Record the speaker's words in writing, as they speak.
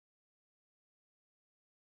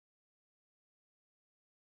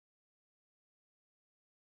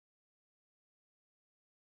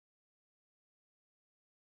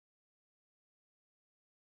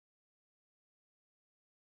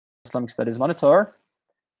Islamic Studies Monitor.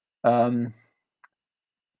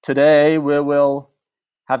 Today we will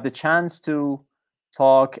have the chance to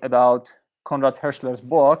talk about Konrad Hirschler's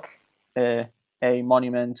book, A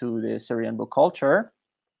Monument to the Syrian Book Culture,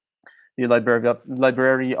 the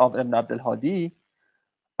Library of Ibn Abd al-Hādī.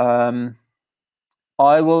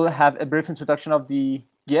 I will have a brief introduction of the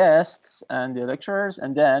guests and the lecturers,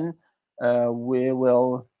 and then we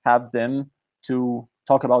will have them to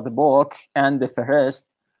talk about the book and the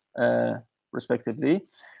Fehrist, respectively.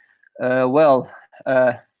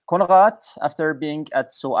 Konrad, after being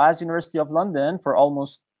at SOAS University of London for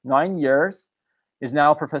almost 9 years, is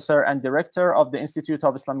now professor and director of the Institute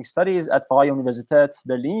of Islamic Studies at Freie Universität,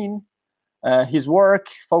 Berlin. His work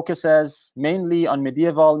focuses mainly on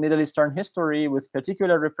medieval Middle Eastern history, with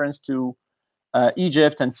particular reference to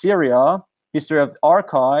Egypt and Syria, history of the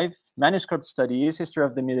archive, manuscript studies, history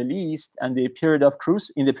of the Middle East, and the period of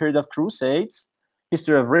Crusades,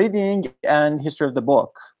 history of reading, and history of the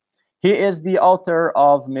book. He is the author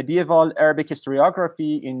of Medieval Arabic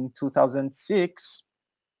Historiography in 2006,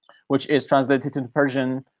 which is translated into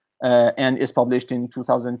Persian and is published in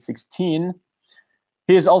 2016.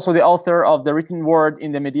 He is also the author of The Written Word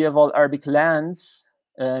in the Medieval Arabic Lands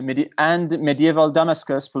and Medieval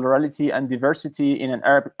Damascus, Plurality and Diversity in an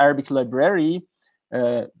Arabic Library,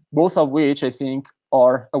 both of which I think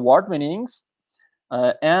are award-winnings.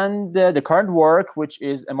 And the current work, which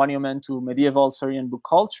is A Monument to Medieval Syrian Book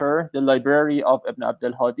Culture, the Library of Ibn Abd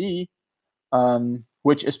al-Hādī,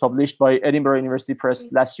 which is published by Edinburgh University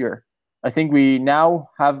Press last year. I think we now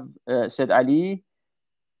have Said Ali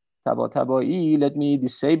Tabatabai. Let me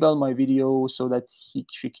disable my video so that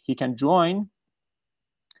he can join.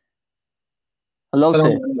 Hello,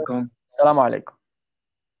 Said. Assalamu alaikum.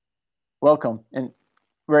 Welcome, and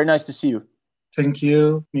very nice to see you. Thank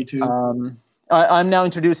you. Me too. I'm now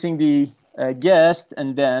introducing the guest,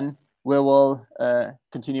 and then we will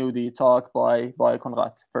continue the talk by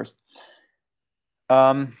Konrad first.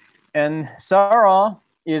 And Sarah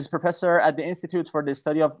is professor at the Institute for the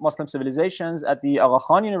Study of Muslim Civilizations at the Aga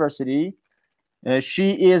Khan University.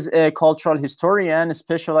 She is a cultural historian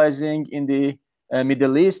specializing in the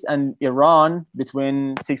Middle East and Iran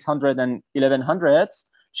between 600 and 1100.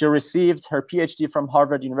 She received her PhD from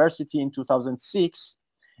Harvard University in 2006.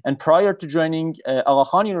 And prior to joining Aga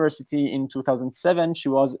Khan University in 2007, she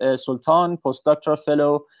was a Sultan postdoctoral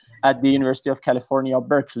fellow at the University of California,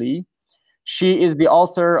 Berkeley. She is the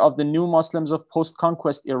author of The New Muslims of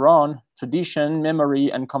Post-Conquest Iran, Tradition, Memory,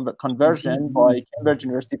 and Conversion by Cambridge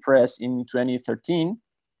University Press in 2013.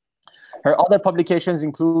 Her other publications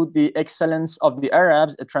include The Excellence of the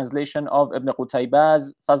Arabs, a translation of Ibn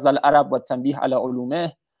Qutayba's Fazl al-Arab wa Tanbih ala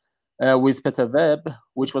Ulumeh, with Peter Webb,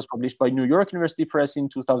 which was published by New York University Press in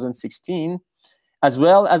 2016, as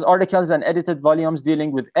well as articles and edited volumes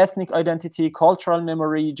dealing with ethnic identity, cultural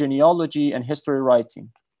memory, genealogy, and history writing.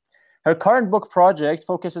 Her current book project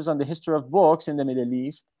focuses on the history of books in the Middle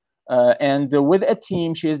East, and with a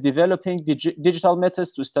team, she is developing digital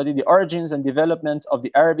methods to study the origins and development of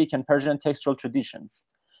the Arabic and Persian textual traditions.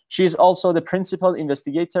 She is also the principal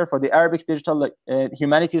investigator for the Arabic Digital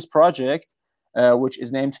Humanities Project, which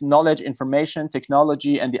is named Knowledge, Information,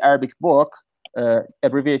 Technology, and the Arabic Book,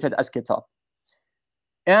 abbreviated as Kitab.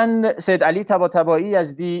 And Said Ali Tabatabai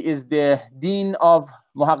Yazdi is the Dean of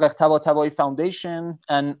Mohaqiq Tabatabai Foundation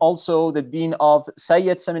and also the Dean of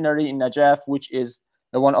Sayyid Seminary in Najaf, which is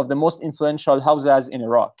one of the most influential hawzas in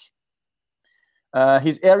Iraq.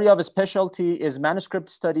 His area of specialty is manuscript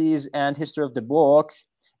studies and history of the book,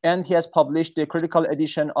 and he has published the critical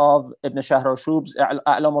edition of Ibn Shahrashub's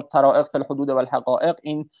A'lam al-Tara'iq al-Hudud wal-Haqa'iq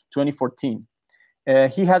in 2014.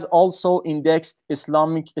 He has also indexed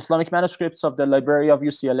Islamic manuscripts of the Library of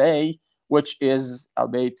UCLA, which is,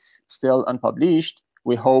 albeit still unpublished.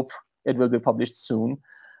 We hope it will be published soon.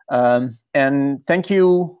 And thank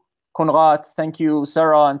you, Konrad, thank you,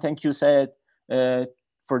 Sarah, and thank you, Said,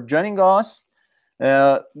 for joining us.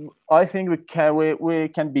 I think we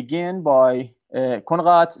can begin by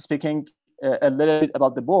Konrad speaking a little bit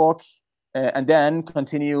about the book, and then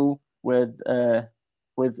continue with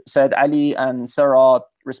Said Ali and Sarah,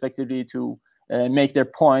 respectively, to make their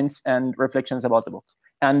points and reflections about the book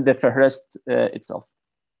and the Fehrist itself.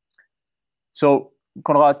 So,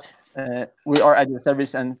 Konrad, we are at your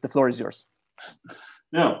service, and the floor is yours.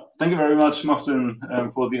 Yeah, thank you very much, Mohsen,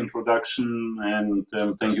 for the introduction, and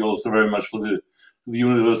thank you also very much for the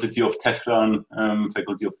University of Tehran,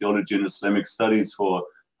 Faculty of Theology and Islamic Studies, for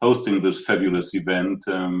hosting this fabulous event,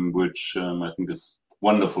 which I think is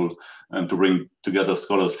wonderful, to bring together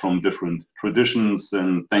scholars from different traditions.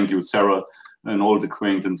 And thank you, Sarah, an old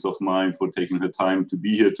acquaintance of mine, for taking her time to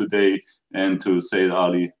be here today and to Sayyid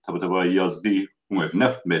Ali Tabatabai Yazdi, whom I've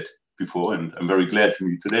never met before, and I'm very glad to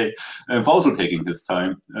meet today, for also taking his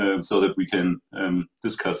time so that we can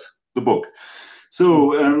discuss the book.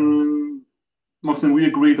 So, Mohsen, we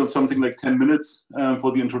agreed on something like 10 minutes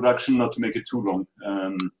for the introduction, not to make it too long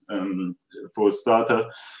for a starter.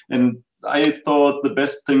 And I thought the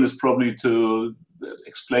best thing is probably to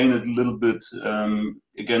explain it a little bit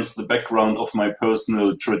against the background of my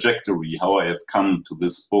personal trajectory, how I have come to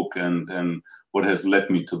this book and what has led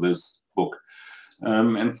me to this book.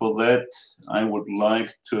 And for that, I would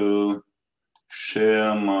like to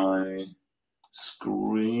share my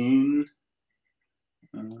screen.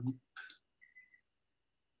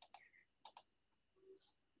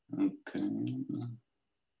 Okay.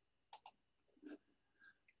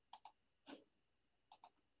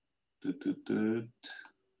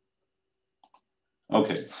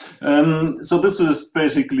 Okay, so this is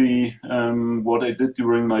basically what I did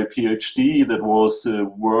during my PhD. That was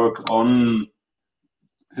work on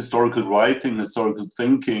historical writing, historical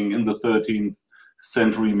thinking in the 13th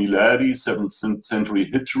century Miladi, 7th century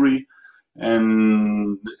Hijri,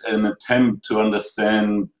 and an attempt to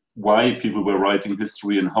understand why people were writing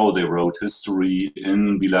history and how they wrote history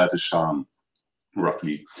in Bilad al-Sham,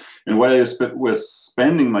 roughly. And while I was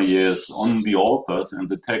spending my years on the authors and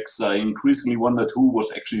the texts, I increasingly wondered who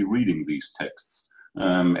was actually reading these texts.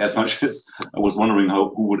 As much as I was wondering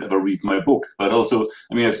who would ever read my book. But also,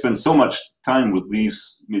 I mean, I've spent so much time with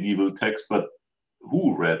these medieval texts, but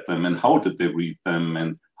who read them and how did they read them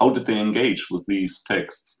and how did they engage with these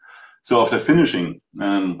texts? So after finishing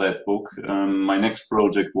that book, my next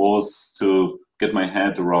project was to get my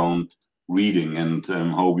head around reading and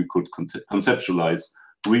how we could conceptualize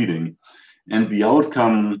reading. And the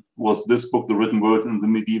outcome was this book, The Written Word in the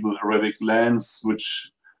Medieval Arabic Lands, which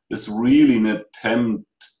is really an attempt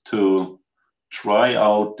to try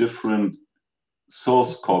out different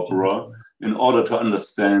source corpora in order to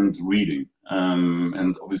understand reading.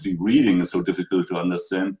 And obviously reading is so difficult to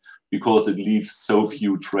understand because it leaves so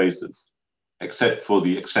few traces, except for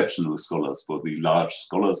the exceptional scholars. For the large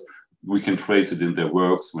scholars, we can trace it in their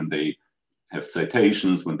works when they have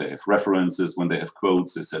citations, when they have references, when they have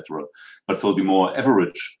quotes, etc. But for the more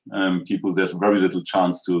average people, there's very little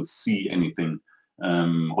chance to see anything,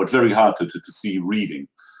 or it's very hard to see reading.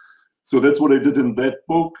 So that's what I did in that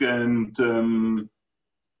book, and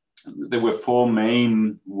there were four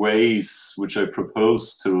main ways which I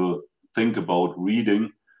proposed to think about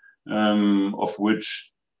reading, of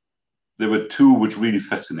which there were two which really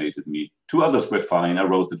fascinated me. Two others were fine. I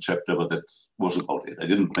wrote the chapter, but that was about it. I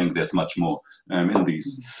didn't think there's much more in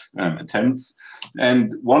these attempts.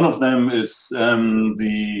 And one of them is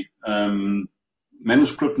the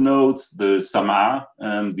manuscript notes, the Sam'a,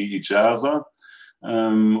 the Ijaza,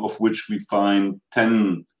 of which we find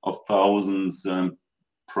 10 of thousands,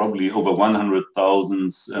 probably over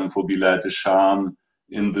 100,000 for Bilad al-Sham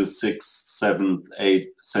in the 6th, 7th, 8th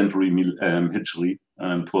century Hijri,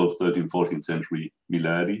 12th, 13th, 14th century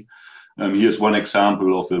Miladi. Here's one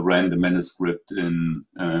example of a random manuscript in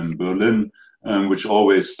Berlin, which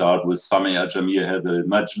always start with Sami'a Jamir Hadha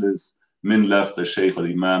al-Majlis, Min Lafz al-Shaykh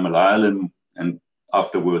al-Imam al-Alim, and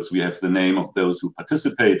afterwards we have the name of those who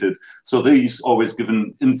participated. So these always give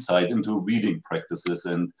an insight into reading practices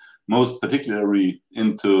and most particularly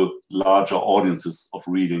into larger audiences of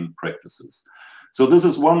reading practices. So this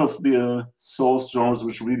is one of the source genres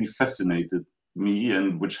which really fascinated me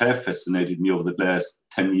and which have fascinated me over the last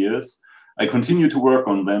 10 years. I continue to work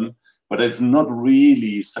on them, but I've not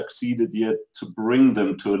really succeeded yet to bring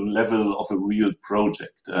them to a level of a real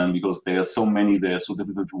project because there are so many, they are so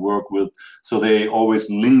difficult to work with. So they always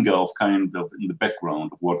linger of kind of in the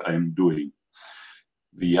background of what I'm doing.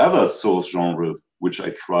 The other source genre, which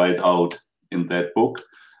I tried out in that book,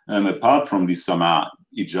 apart from the Sam'a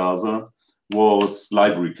Ijaza, was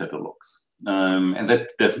library catalogs. And that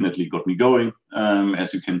definitely got me going,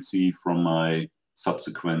 as you can see from my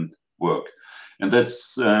subsequent work. And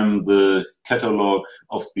that's the catalog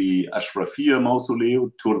of the Ashrafiyya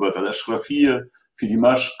Mausoleum, Turbat al-Ashrafiyya, fi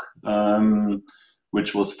Dimashq,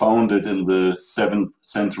 which was founded in the 7th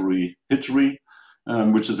century Hijri,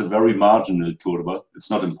 which is a very marginal turba. It's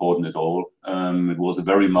not important at all. It was a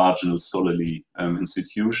very marginal scholarly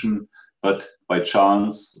institution, but by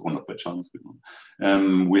chance, or not by chance,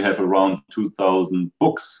 we have around 2,000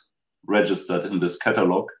 books registered in this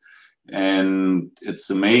catalog. And it's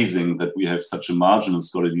amazing that we have such a marginal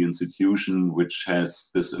scholarly institution which has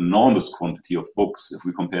this enormous quantity of books if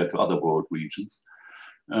we compare to other world regions.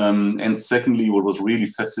 And secondly, what was really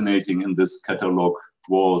fascinating in this catalog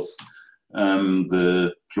was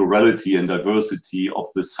the plurality and diversity of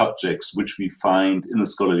the subjects which we find in a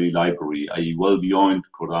scholarly library, i.e. well beyond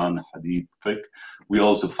Quran, Hadith, fiqh. We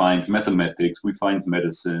also find mathematics, we find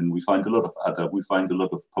medicine, we find a lot of adab, we find a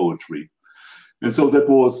lot of poetry. And so that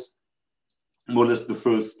was more or less the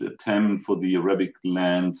first attempt for the Arabic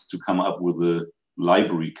lands to come up with a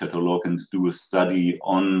library catalog and do a study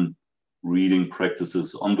on reading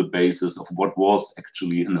practices on the basis of what was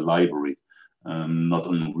actually in the library. Not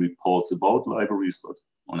on reports about libraries, but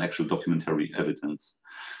on actual documentary evidence.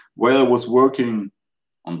 While I was working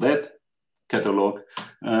on that catalog,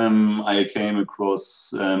 I came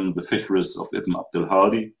across the Fihris of Ibn Abd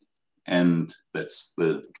al-Hādī, and that's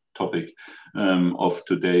the topic of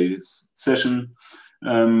today's session,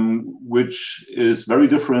 which is very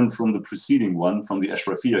different from the preceding one, from the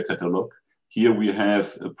Ashrafiyya catalog. Here we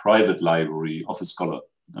have a private library of a scholar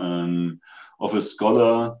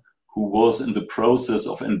who was in the process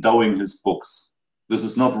of endowing his books. This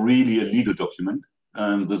is not really a legal document.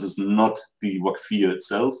 This is not the Waqfiyya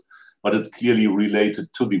itself, but it's clearly related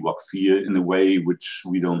to the Waqfiyya in a way which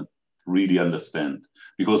we don't really understand,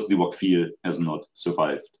 because the Waqfiyya has not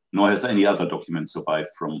survived, nor has any other document survived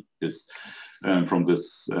from this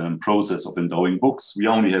process of endowing books. We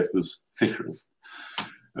only have this Fihris.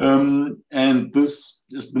 And this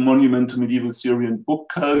is the monument to medieval Syrian book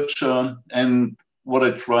culture. And what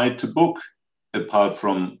I tried to book, apart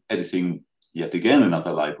from editing yet again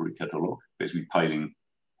another library catalog, basically piling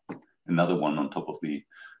another one on top of the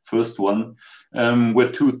first one, were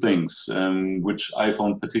two things which I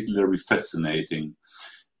found particularly fascinating.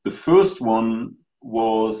 The first one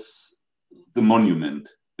was the monument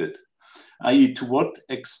bit, i.e. to what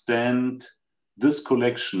extent this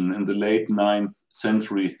collection in the late 9th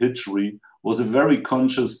century Hijri was a very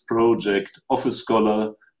conscious project of a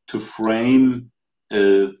scholar to frame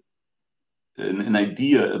an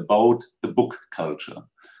idea about a book culture.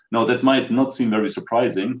 Now, that might not seem very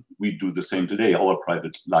surprising. We do the same today. Our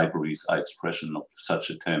private libraries are expression of such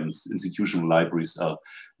attempts. Institutional libraries are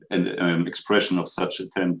an expression of such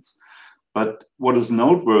attempts. But what is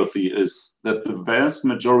noteworthy is that the vast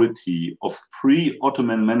majority of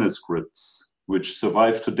pre-Ottoman manuscripts, which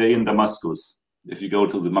survive today in Damascus, if you go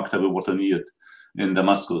to the Maktab al-Wataniyat in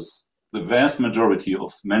Damascus, the vast majority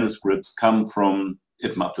of manuscripts come from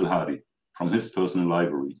Ibn Abd al-Hādī, from his personal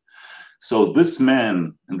library. So this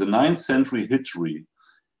man in the 9th century Hijri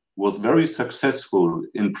was very successful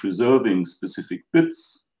in preserving specific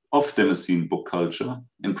bits of Damascene book culture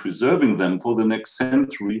and preserving them for the next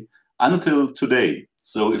century until today.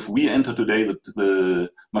 So if we enter today the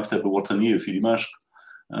Maktab al-Wataniyya fi Dimashq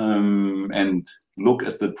and look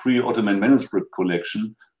at the pre-Ottoman manuscript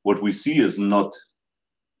collection, what we see is not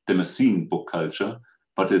Damascene book culture,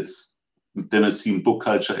 but it's Damascene book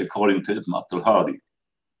culture according to Ibn Abd al-Hādī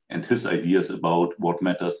and his ideas about what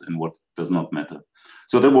matters and what does not matter.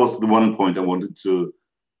 So that was the one point I wanted to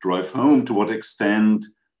drive home, to what extent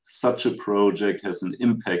such a project has an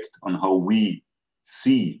impact on how we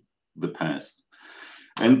see the past.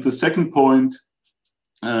 And the second point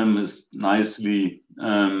is nicely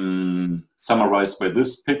summarized by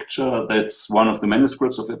this picture. That's one of the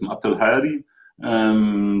manuscripts of Ibn Abd al-Hādī.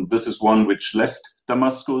 This is one which left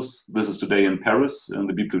Damascus. This is today in Paris, in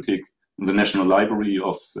the Bibliothèque, in the National Library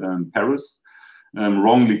of Paris,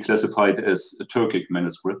 wrongly classified as a Turkic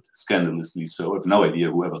manuscript, scandalously so. I have no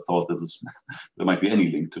idea whoever thought that there might be any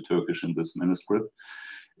link to Turkish in this manuscript.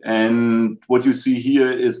 And what you see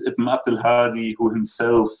here is Ibn Abd al-Hādī, who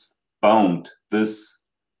himself bound this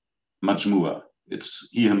majmua.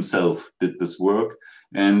 He himself did this work,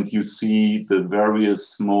 and you see the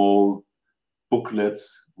various small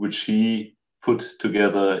booklets which he put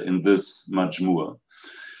together in this majmua.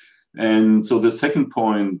 And so the second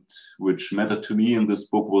point which mattered to me in this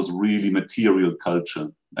book was really material culture,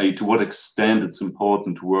 i.e. to what extent it's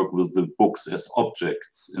important to work with the books as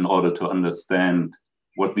objects in order to understand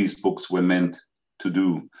what these books were meant to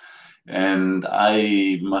do. And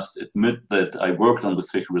I must admit that I worked on the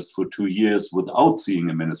Fihris for 2 years without seeing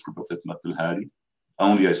a manuscript of Ibn Abd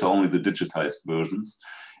al-Hādī. I saw only the digitized versions.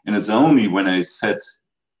 And it's only when I sat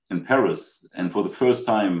in Paris and for the first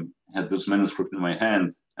time had this manuscript in my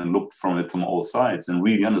hand and looked from it from all sides and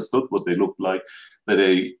really understood what they looked like, that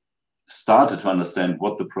I started to understand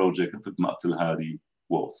what the project of Ibn Abd al-Hādī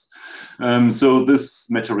was. So this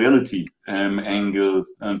materiality angle,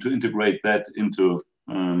 to integrate that into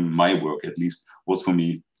my work at least, was for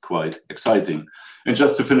me quite exciting. And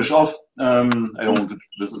just to finish off,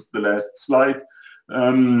 this is the last slide.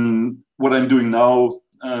 What I'm doing now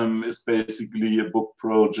is basically a book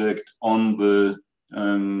project on the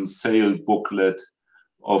sale booklet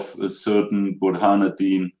of a certain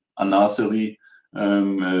Burhanuddin Anasiri,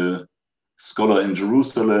 a scholar in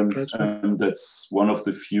Jerusalem. That's one of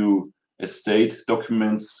the few estate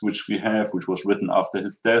documents which we have, which was written after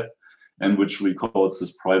his death, and which records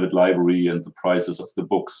his private library and the prices of the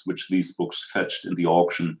books, which these books fetched in the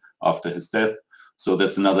auction after his death. So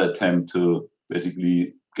that's another attempt to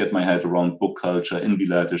basically get my head around book culture in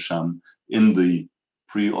Bilad Sham in the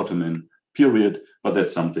pre-Ottoman period, but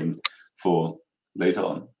that's something for later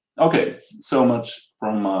on. Okay, so much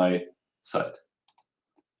from my side.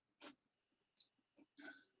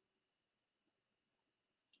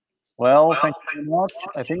 Well, thank you very much.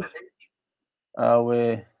 I think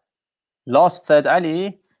we lost Said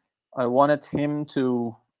Ali. I wanted him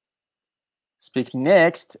to speak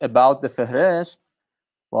next about the Fehrist,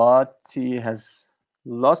 but he has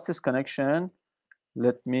lost his connection.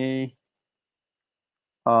 Let me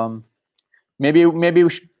maybe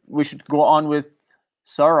we should go on with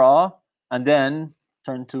Sarah and then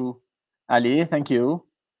turn to Ali. Thank you.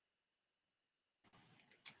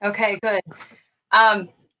 Okay, good.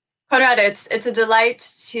 Konrad, it's a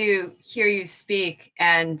delight to hear you speak,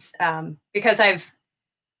 and because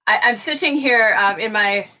I'm sitting here in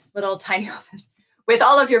my little tiny office with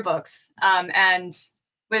all of your books, and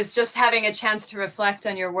was just having a chance to reflect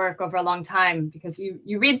on your work over a long time, because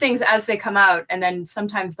you read things as they come out, and then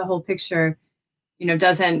sometimes the whole picture,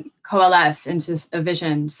 doesn't coalesce into a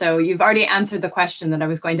vision. So you've already answered the question that I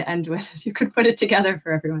was going to end with. If you could put it together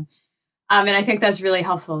for everyone, and I think that's really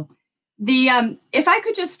helpful. If I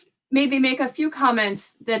could just maybe make a few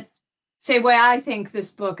comments that say why I think this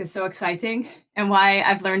book is so exciting and why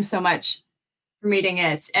I've learned so much from reading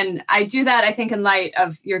it. And I do that, I think, in light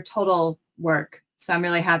of your total work. So I'm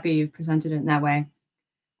really happy you've presented it in that way.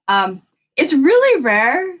 It's really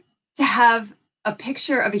rare to have a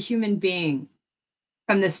picture of a human being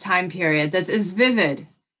from this time period that's as vivid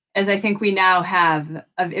as I think we now have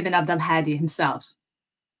of Ibn Abd al-Hādī himself.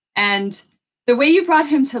 And the way you brought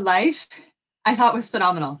him to life, I thought was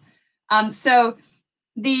phenomenal. So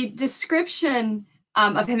the description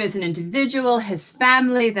of him as an individual, his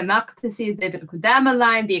family, the Maqdisi, the Ibn Qudama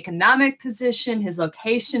line, the economic position, his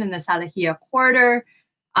location in the Salahiyya quarter,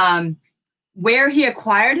 where he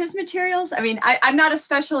acquired his materials. I mean, I'm not a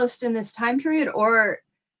specialist in this time period or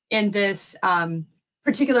in this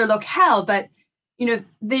particular locale, but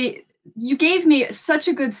you gave me such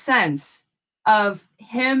a good sense of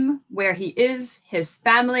him, where he is, his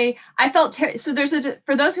family. I felt so. There's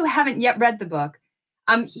for those who haven't yet read the book,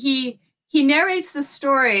 he narrates the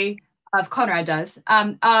story of Konrad does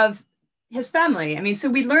of his family. I mean, so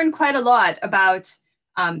we learn quite a lot about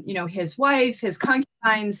his wife, his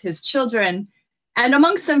concubines, his children, and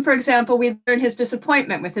amongst them, for example, we learn his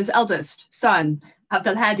disappointment with his eldest son, ʿAbd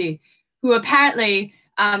al-Hādī, who apparently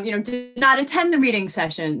did not attend the reading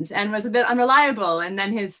sessions and was a bit unreliable, and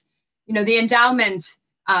then his the endowment,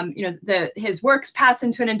 his works pass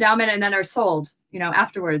into an endowment and then are sold,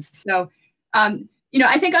 afterwards. So,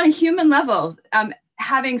 I think on a human level,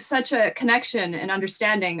 having such a connection and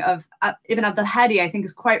understanding of Ibn Abd al-Hādī, I think,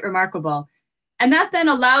 is quite remarkable. And that then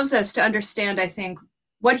allows us to understand, I think,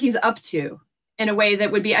 what he's up to in a way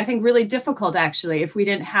that would be, I think, really difficult, actually, if we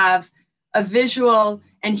didn't have a visual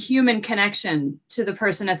and human connection to the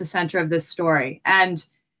person at the center of this story. And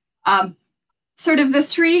sort of the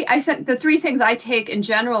three things I take in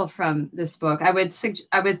general from this book, I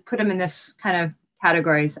would put them in this kind of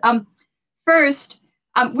categories. First,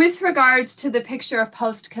 with regards to the picture of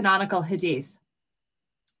post-canonical hadith,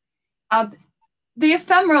 the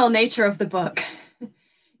ephemeral nature of the book.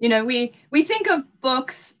 We think of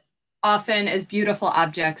books often as beautiful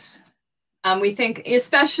objects. We think,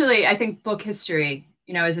 especially, I think book history,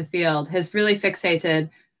 as a field, has really fixated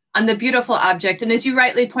on the beautiful object. And as you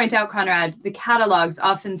rightly point out, Konrad, the catalogs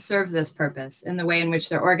often serve this purpose in the way in which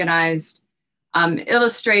they're organized.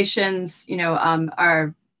 Illustrations,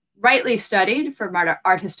 are rightly studied from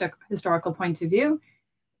art historical point of view.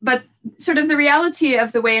 But sort of the reality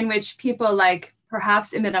of the way in which people like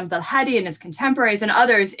perhaps Ibn Abd al-Hādī and his contemporaries and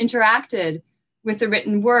others interacted with the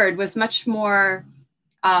written word was much more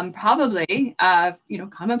probably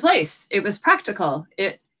commonplace. It was practical.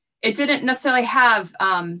 It didn't necessarily have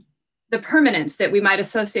the permanence that we might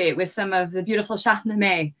associate with some of the beautiful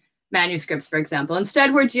Shahnameh manuscripts, for example.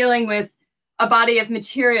 Instead, we're dealing with a body of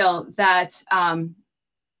material that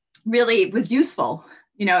really was useful,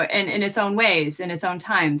 in its own ways, in its own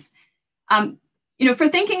times. For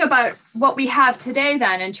thinking about what we have today,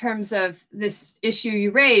 then, in terms of this issue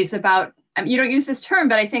you raise about, you don't use this term,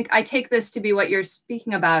 but I think I take this to be what you're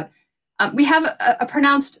speaking about. We have a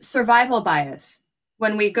pronounced survival bias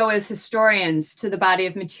when we go as historians to the body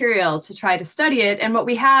of material to try to study it. And what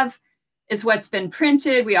we have is what's been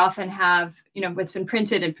printed. We often have, what's been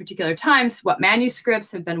printed in particular times, what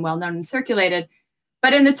manuscripts have been well known and circulated.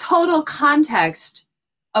 But in the total context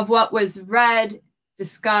of what was read,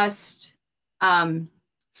 discussed,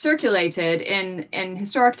 circulated in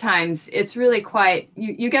historic times, it's really quite,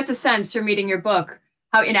 you get the sense from reading your book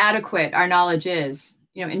how inadequate our knowledge is,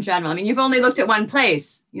 in general. I mean, you've only looked at one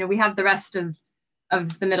place. We have the rest of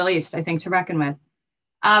the Middle East, I think, to reckon with.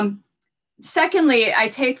 Secondly, I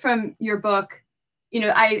take from your book,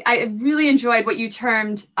 I really enjoyed what you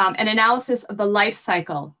termed an analysis of the life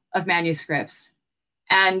cycle of manuscripts.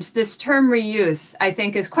 And this term reuse, I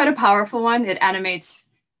think, is quite a powerful one. It animates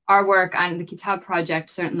our work on the Kitab project,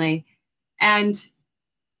 certainly. And,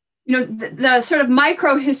 the sort of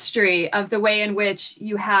micro history of the way in which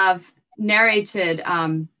you have narrated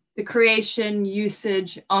the creation,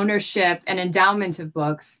 usage, ownership, and endowment of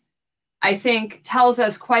books, I think tells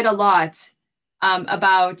us quite a lot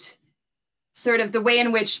about sort of the way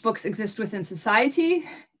in which books exist within society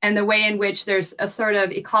and the way in which there's a sort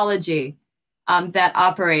of ecology that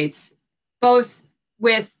operates both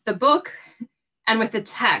with the book and with the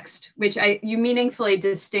text, which you meaningfully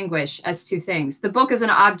distinguish as two things. The book is an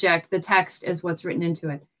object, the text is what's written into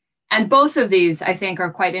it. And both of these, I think,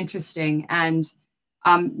 are quite interesting. And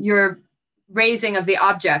your raising of the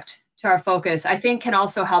object to our focus, I think, can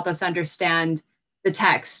also help us understand the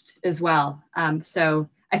text as well. So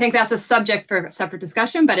I think that's a subject for separate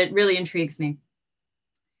discussion, but it really intrigues me.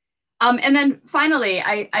 And then finally,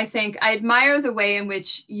 I think I admire the way in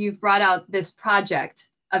which you've brought out this project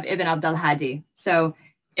of Ibn Abd al-Hādī. So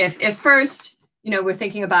if first, we're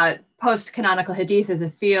thinking about post-canonical hadith as a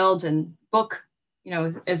field and book,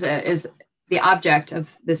 is the object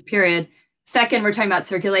of this period. Second, we're talking about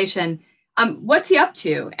circulation. What's he up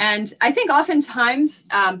to? And I think oftentimes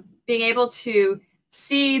being able to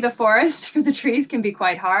see the forest for the trees can be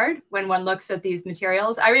quite hard when one looks at these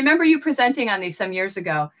materials. I remember you presenting on these some years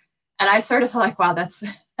ago, and I sort of felt like, wow, that's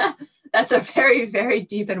a very, very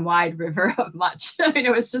deep and wide river of much. I mean,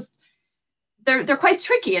 it was just, they're quite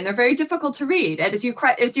tricky and they're very difficult to read. And as you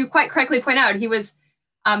quite correctly point out, he was,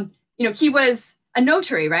 he was a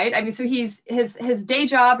notary, right? I mean, so his day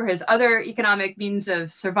job or his other economic means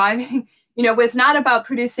of surviving, was not about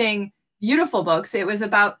producing beautiful books. It was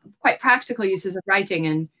about quite practical uses of writing.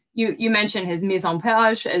 And you mentioned his mise en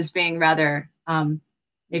page as being rather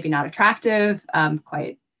maybe not attractive,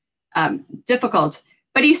 quite difficult.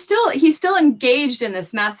 But he's still engaged in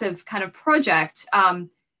this massive kind of project.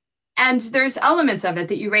 And there's elements of it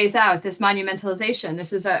that you raise out, this monumentalization.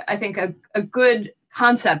 This is, I think, a good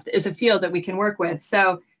concept is a field that we can work with.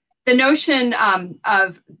 So the notion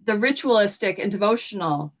of the ritualistic and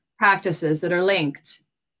devotional practices that are linked,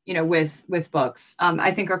 with books,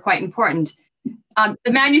 I think are quite important.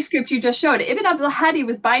 The manuscript you just showed, Ibn Abd al-Hādī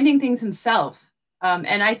was binding things himself.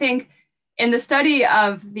 And I think in the study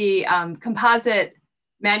of the composite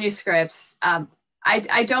manuscripts,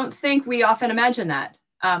 I don't think we often imagine that.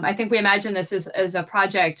 I think we imagine this as a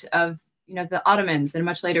project of the Ottomans in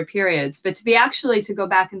much later periods, but to go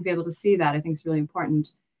back and be able to see that, I think is really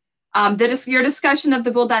important. Your discussion of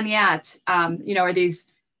the Buldaniyat, are these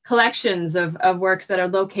collections of works that are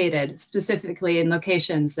located specifically in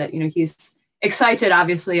locations that, he's excited,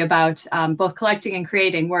 obviously, about both collecting and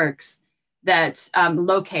creating works that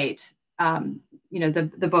locate,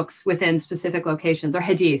 the books within specific locations, or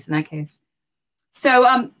hadith in that case.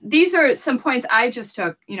 So these are some points I just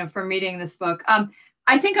took, from reading this book.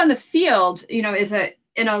 I think on the field, in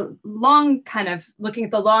a long kind of looking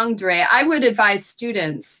at the long durée, I would advise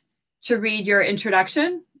students to read your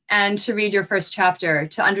introduction and to read your first chapter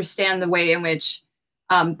to understand the way in which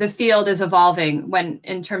the field is evolving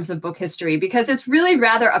in terms of book history, because it's really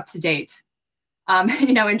rather up to date,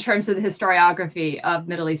 in terms of the historiography of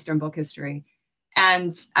Middle Eastern book history.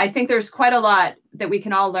 And I think there's quite a lot that we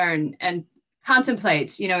can all learn and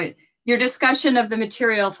contemplate, your discussion of the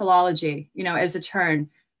material philology, as a turn,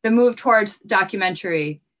 the move towards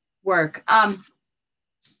documentary work.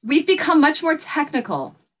 We've become much more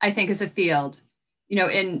technical, I think, as a field,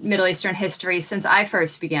 in Middle Eastern history since I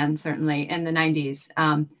first began, certainly in the 90s.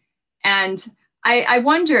 And I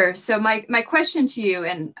wonder, so my question to you,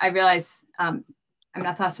 and I realize I'm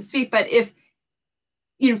not the last to speak, but if,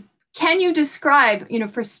 can you describe,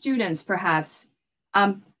 for students perhaps,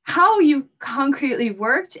 how you concretely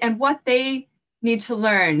worked and what they need to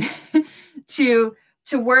learn to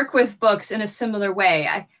work with books in a similar way?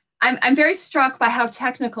 I'm very struck by how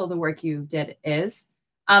technical the work you did is,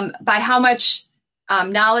 by how much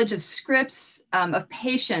knowledge of scripts, of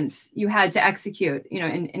patience you had to execute,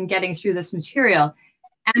 in getting through this material.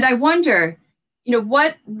 And I wonder,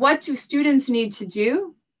 what do students need to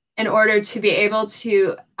do in order to be able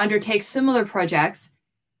to undertake similar projects?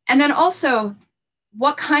 And then also,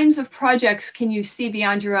 what kinds of projects can you see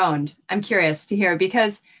beyond your own? I'm curious to hear,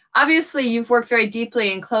 because obviously you've worked very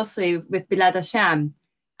deeply and closely with Bilad Hasham.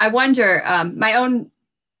 I wonder, my own,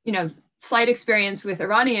 slight experience with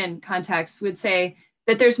Iranian context would say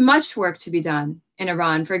that there's much work to be done in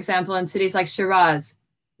Iran, for example, in cities like Shiraz,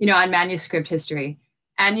 on manuscript history.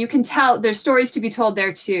 And you can tell there's stories to be told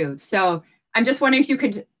there too. So I'm just wondering if you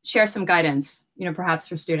could share some guidance, perhaps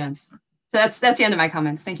for students. So that's the end of my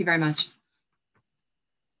comments. Thank you very much.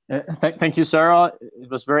 Thank you, Sarah. It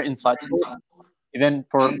was very insightful, even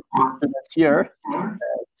for students here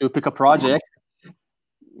to pick a project.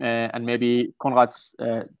 And maybe Konrad's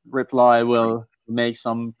reply will make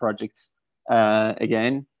some projects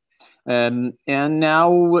again. And now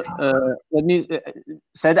let me,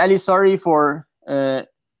 Said Ali, sorry for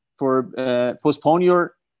postpone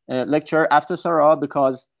your lecture after Sarah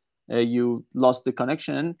because you lost the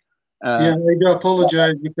connection. Yeah, I do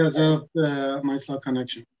apologize because of my slow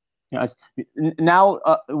connection. Yes. Now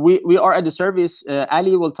we are at the service.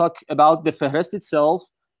 Ali will talk about the Fehrist itself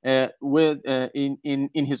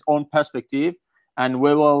in his own perspective, and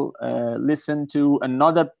we will listen to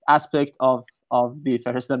another aspect of the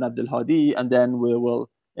Fehrist and al-Hādī, and then we will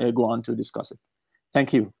go on to discuss it.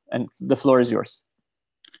 Thank you, and the floor is yours.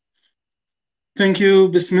 Thank you.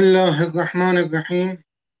 Bismillah ar-Rahman ar-Rahim.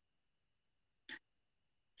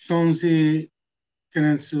 Shonzi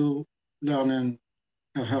Kenensu Learning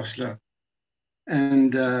Hirschler.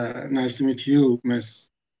 And nice to meet you, Miss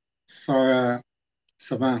Sarah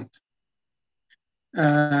Savant.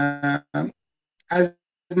 As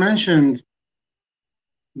mentioned,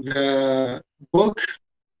 the book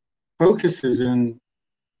focuses on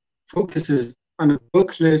a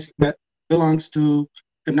book list that belongs to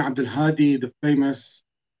Ibn al-Hādī, the famous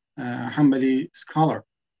Hanbali scholar.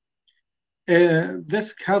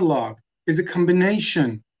 This catalog is a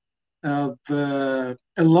combination of a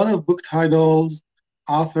lot of book titles,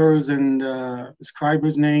 authors and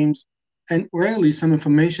scribers' names, and rarely some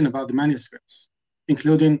information about the manuscripts,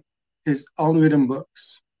 including his own written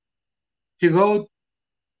books. He wrote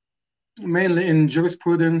mainly in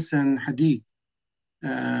jurisprudence and hadith,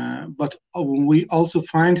 but we also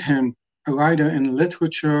find him a writer in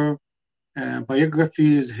literature,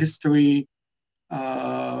 biographies, history,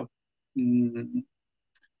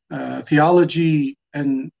 theology,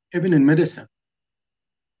 and even in medicine.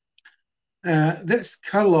 This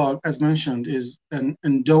catalog, as mentioned, is an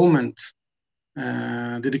endowment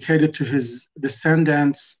dedicated to his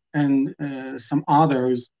descendants and some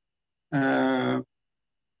others,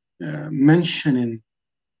 mentioning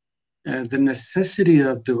the necessity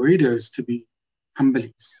of the readers to be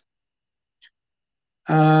Hanbalis.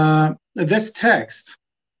 This text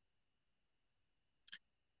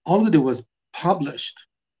already was published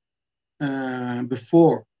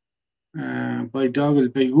before by Dar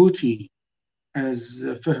al-Bayruti as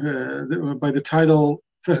by the title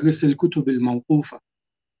فهرس الكتب الموقوفة.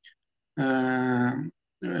 And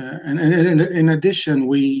in addition,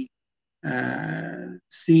 we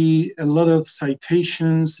see a lot of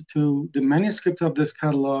citations to the manuscript of this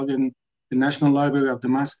catalog in the National Library of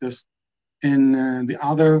Damascus, in the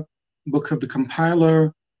other book of the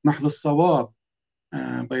compiler, Mahd al-Sawab,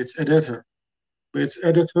 by its editor. That's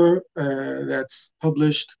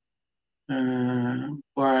published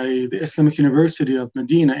by the Islamic University of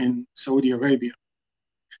Medina in Saudi Arabia.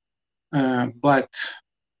 But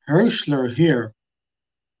Hirschler here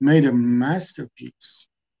made a masterpiece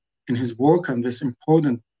in his work on this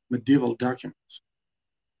important medieval document.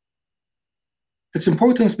 Its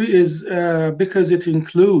importance is because it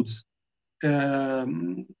includes a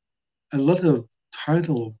lot of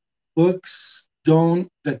title books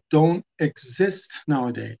that don't exist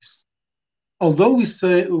nowadays. Although we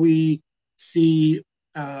see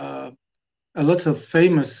a lot of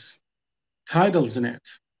famous titles in it,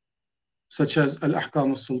 such as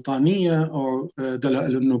Al-Ahkam al-Sultaniyya or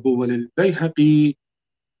Dala'il al-Nubuwwa lil-Bayhaqi.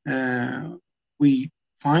 We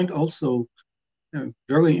find also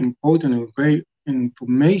very important and great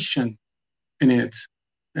information in it,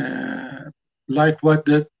 like what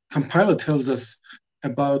the compiler tells us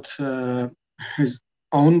about his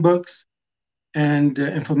own books, and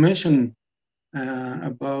information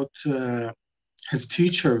about his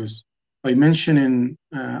teachers by mentioning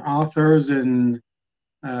authors and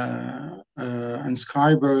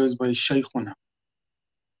scribers by Shaykhuna.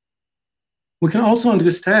 We can also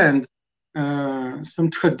understand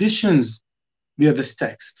some traditions via this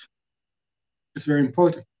text. It's very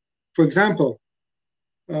important. For example,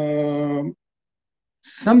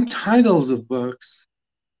 some titles of books,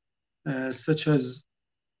 such as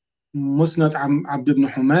Musnad ʿAbd ibn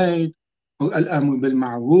Humayd, or Al-Amr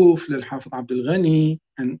bil-Ma'ruf lil-Hafidh Abd al-Ghani,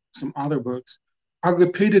 and some other books are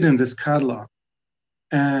repeated in this catalog,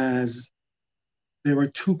 as there were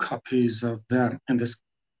 2 copies of them in this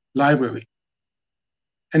library.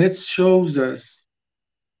 And it shows us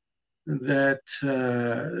that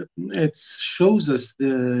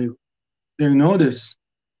their notice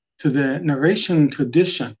to the narration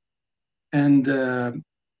tradition and the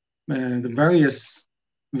various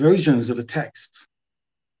versions of the text.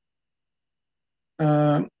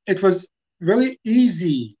 It was very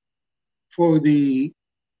easy for the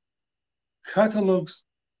catalog's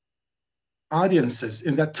audiences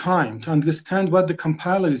in that time to understand what the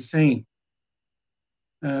compiler is saying,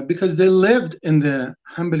 because they lived in the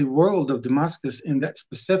Hanbali world of Damascus in that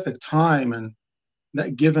specific time and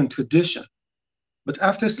that given tradition. But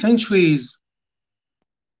after centuries,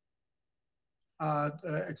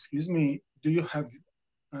 excuse me, do you have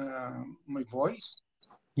my voice?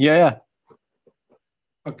 Yeah.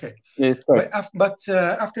 Okay. Yeah, but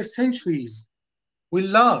after centuries, we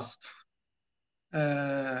lost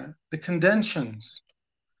the conventions,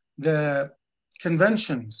 the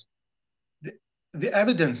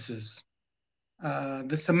evidences,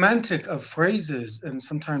 the semantic of phrases, and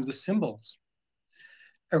sometimes the symbols.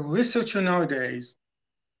 A researcher nowadays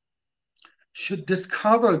should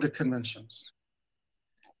discover the conventions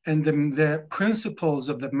and the principles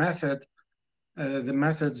of the methods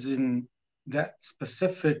in that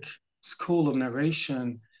specific school of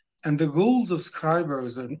narration, and the rules of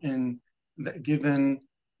scribers in that given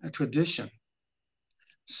tradition.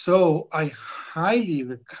 So I highly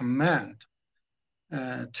recommend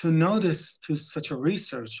to notice to such a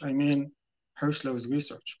research, I mean Hirschler's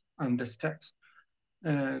research on this text,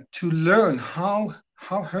 to learn how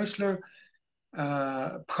Hirschler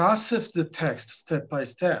processed the text step by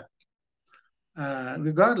step,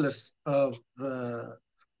 regardless of the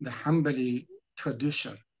Hanbali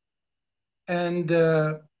tradition, and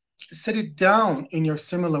set it down in your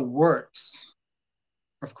similar works,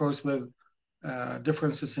 of course, with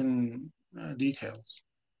differences in details.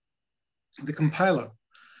 The compiler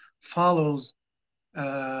follows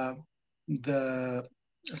the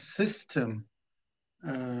system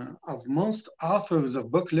of most authors of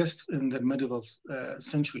book lists in the medieval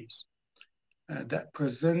centuries that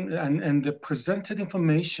present, and the presented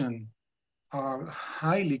information are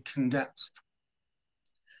highly condensed.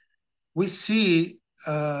 We see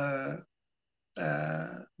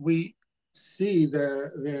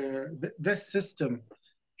this system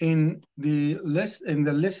in the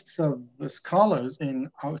lists of scholars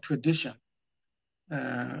in our tradition,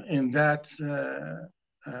 in that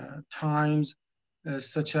times,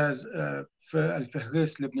 such as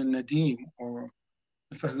al-Fihris ibn al-Nadim, or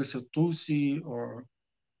al-Fihris al-Tusi, or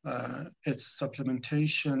its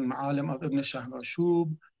supplementation Ma'alim of Ibn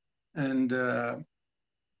Shahrashub, and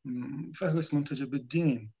Fihris Muntajib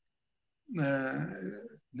al-Din,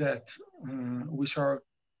 that which are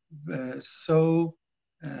so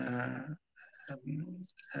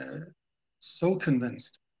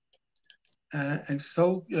convinced and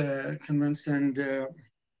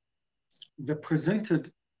the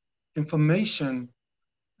presented information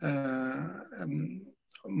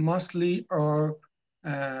mostly are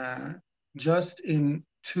just in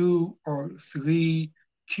 2 or 3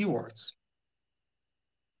 keywords.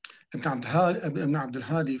 Ibn Abd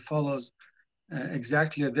al-Hādī follows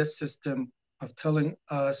exactly this system of telling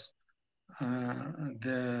us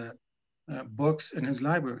the books in his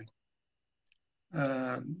library.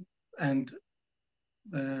 And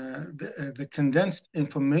the condensed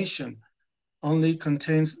information only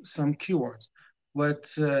contains some keywords. What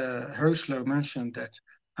Hirschler mentioned, that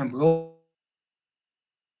Ambrose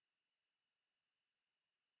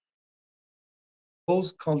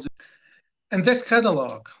calls it, and this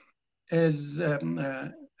catalog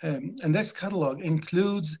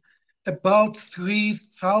includes about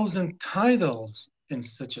 3,000 titles in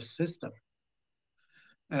such a system.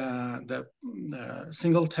 The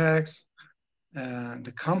single text,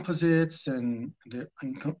 the composites, and the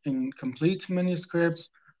incomplete manuscripts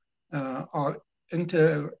are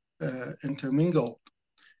intermingled.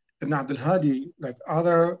 Ibn Abd al-Hādī, like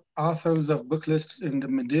other authors of book lists in the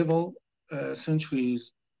medieval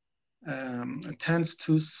centuries, tends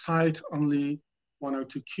to cite only 1 or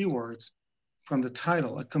 2 keywords from the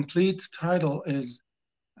title. A complete title is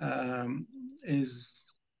the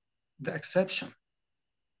exception.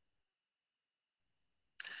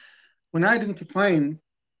 When identifying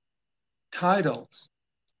titles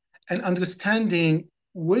and understanding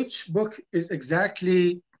which book is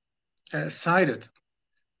exactly cited,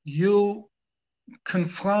 you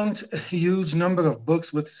confront a huge number of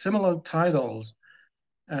books with similar titles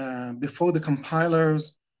before the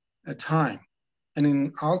compiler's time. And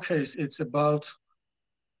in our case, it's about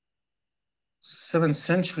 7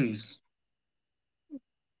 centuries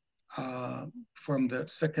from the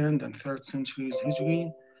 2nd and 3rd centuries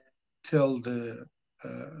Hijri till the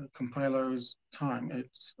compiler's time.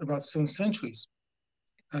 It's about 7 centuries.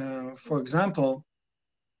 For example,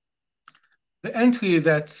 the entry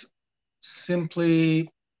that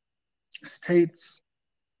simply states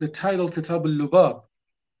the title Kitab al-Lubab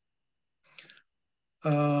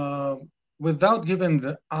without giving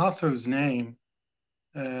the author's name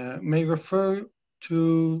may refer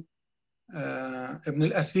to Ibn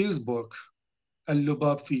al-Athir's book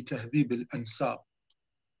Al-Lubab fi Tahdhib al-Ansab,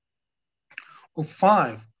 or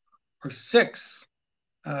 5 or 6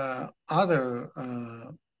 other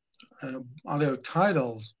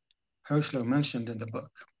titles Hirschler mentioned in the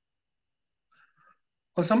book.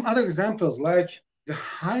 Or some other examples like the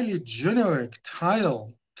highly generic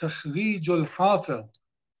title Takhrij al-Hafidh.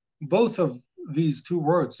 Both of these two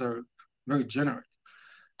words are very generic.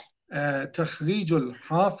 Takhrij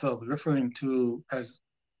al-Hafidh, referring to, as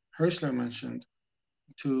Hirschler mentioned,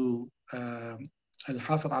 to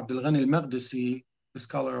al-Hafidh Abd al-Ghani al-Maqdisi, the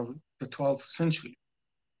scholar of the 12th century.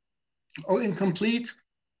 Or incomplete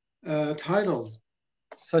titles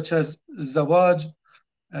such as Zawaj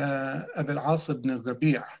Abil As ibn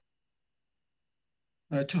Rabi',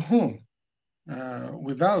 to whom,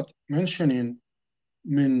 without mentioning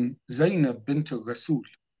Min Zainab bint al-Rasul,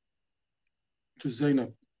 to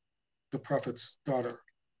Zainab, the Prophet's daughter.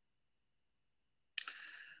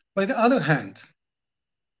 By the other hand,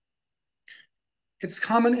 it's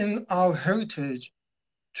common in our heritage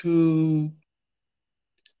to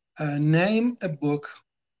name a book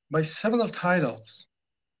by several titles,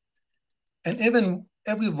 and even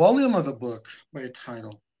every volume of a book by a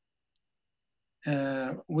title.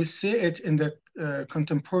 We see it in the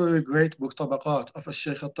contemporary great book Tabaqat of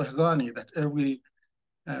al-Shaykh al-Tehrani, that every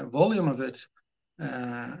volume of it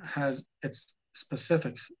has its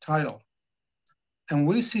specific title. And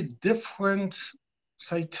we see different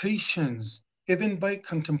citations, even by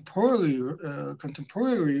contemporary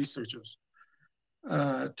researchers,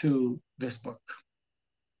 to this book.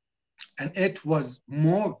 And it was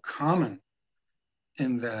more common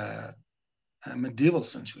in the medieval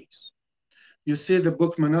centuries. You see the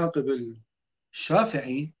book Manaqib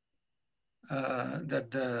al-Shafi'i,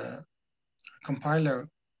 that the compiler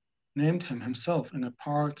named him himself in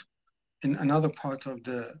another part of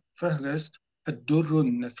the Fahrist, Ad-Durr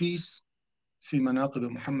al-Nafis fi Manaqib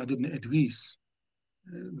Muhammad ibn Idris.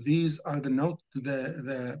 These are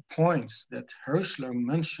the points that Hirschler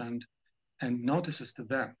mentioned and notices to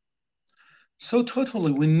them. So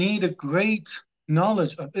totally, we need a great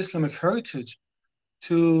knowledge of Islamic heritage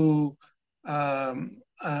to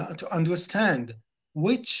understand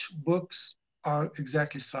which books are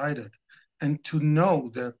exactly cited and to know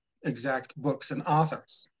the exact books and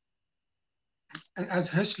authors. And as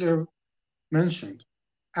Hirschler mentioned,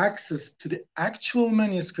 access to the actual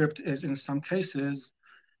manuscript is, in some cases,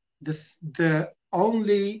 the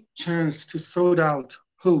only chance to sort out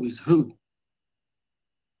who is who.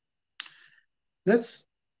 Let's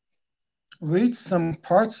read some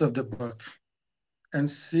parts of the book and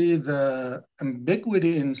see the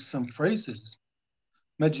ambiguity in some phrases.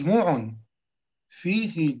 مجموع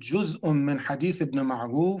فيه جزء من حديث ابن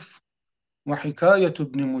معروف وحكاية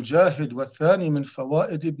ابن مجاهد والثاني من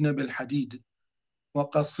فوائد ابن بالحديد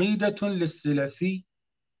وقصيدة للسلفي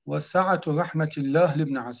وسعة رحمة الله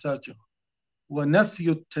لابن عساكر ونفي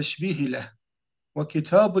التشبيه له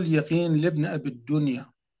وكتاب اليقين لابن أبي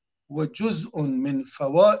الدنيا وجزء من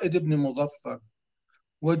فوائد ابن مظفر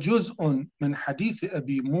وجزء من حديث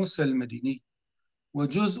أبي موسى المديني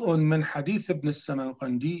وجزء من حديث ابن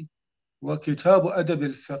السمرقندي وكتاب أدب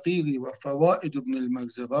الفقير وفوائد ابن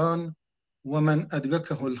المرزبان ومن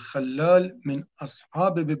أدركه الخلال من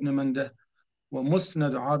أصحاب ابن منده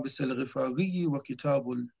ومسند عابس الغفاري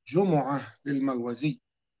وكتاب الجمعة للمروزي.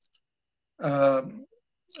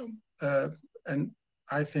 And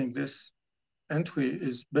I think this entry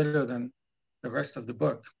is better than the rest of the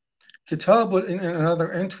book. In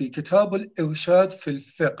another entry, كتاب الإرشاد في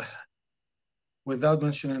الفقه, without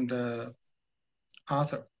mentioning the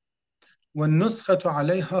author. والنسخة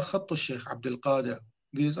عليها خط الشيخ عبد القادر.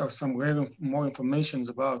 These are some more information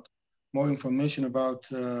about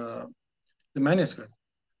the manuscript.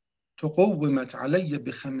 تقومت علي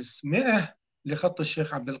ب500 لخط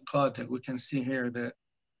الشيخ عبد القادر. We can see here the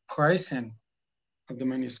pricing of the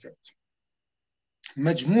manuscript.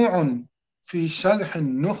 مجموع في شرح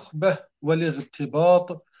النخبة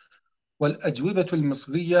والاغتباط والأجوبة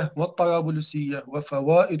المصرية والطرابلسية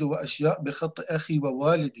وفوائد وأشياء بخط أخي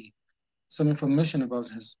ووالدي. Some information about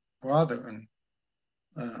his brother and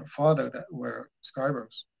father that were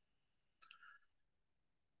scribers.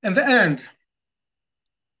 In the end,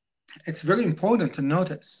 it's very important to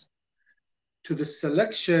notice to the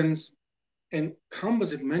selections in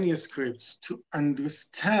composite manuscripts to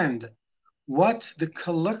understand what the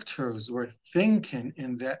collectors were thinking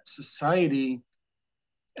in that society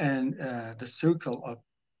and the circle of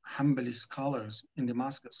Hanbali scholars in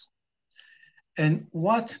Damascus, and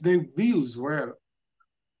what their views were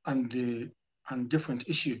on different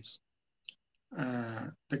issues.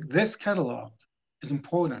 This catalog is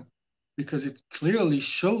important because it clearly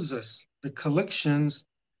shows us the collections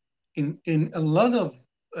in a lot of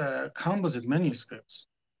composite manuscripts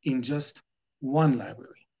in just one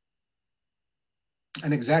library,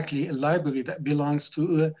 and exactly a library that belongs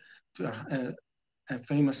to a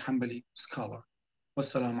famous Hanbali scholar.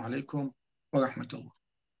 Wassalamu alaikum wa rahmatullah.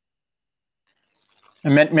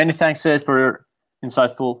 Many thanks, Sept, for your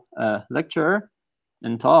insightful lecture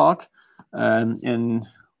and talk. And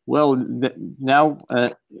well, now,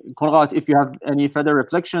 Konrad, if you have any further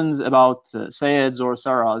reflections about Seyd's or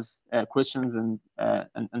Sarah's questions and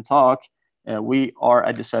talk, we are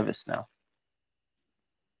at the service now.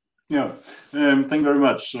 Yeah, thank you very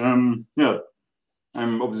much. Yeah,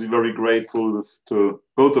 I'm obviously very grateful to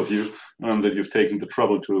both of you that you've taken the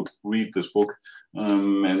trouble to read this book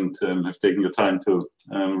and have taken your time to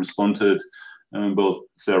respond to it. Both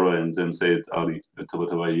Sarah and Seyd Ali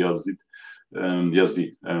Tabatabai Yazdi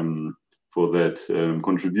for that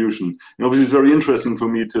contribution. And obviously, it's very interesting for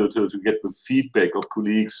me to get the feedback of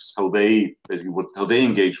colleagues, how they basically how they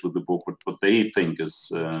engage with the book, what they think is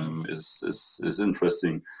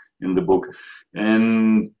interesting in the book,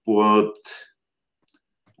 and what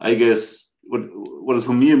I guess what is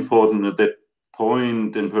for me important at that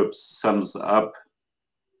point, and perhaps sums up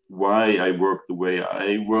why I work the way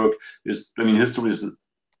I work, is, I mean, history is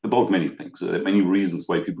about many things. There are many reasons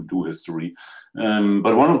why people do history.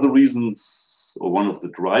 But one of the reasons, or one of the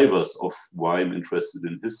drivers of why I'm interested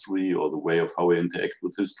in history, or the way of how I interact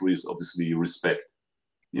with history, is obviously respect.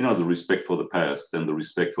 You know, the respect for the past and the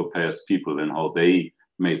respect for past people and how they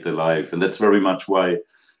made their life. And that's very much why,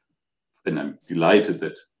 and I'm delighted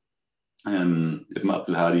that ʿAbd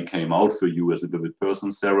al-Hādī came out for you as a vivid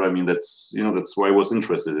person, Sarah. I mean, that's, you know, that's why I was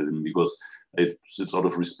interested in him, because it's out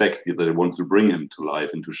of respect that I wanted to bring him to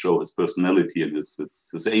life and to show his personality and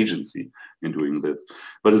his agency in doing that.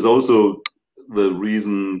 But it's also the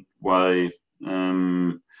reason why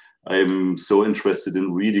I'm so interested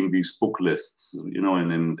in reading these book lists, you know,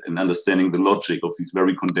 and understanding the logic of these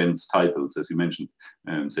very condensed titles, as you mentioned,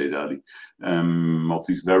 Seyd Ali, of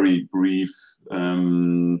these very brief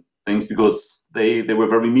things, because they were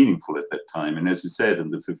very meaningful at that time. And as you said,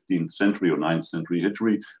 in the 15th century or 9th century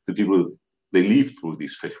Hijri, the people, they lived through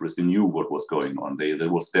these figures, they knew what was going on. That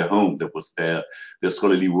was their home, that was their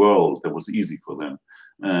scholarly world, that was easy for them.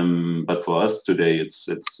 But for us today, it's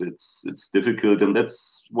difficult, and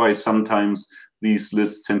that's why sometimes these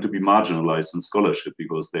lists tend to be marginalized in scholarship,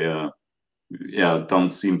 because they are,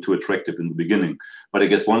 don't seem too attractive in the beginning. But I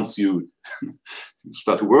guess once you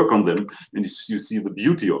start to work on them and you see the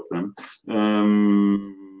beauty of them,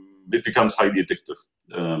 it becomes highly addictive,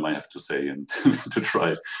 I have to say, and to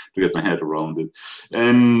try to get my head around it.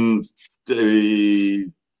 And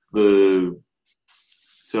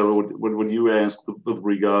Sarah, what you asked with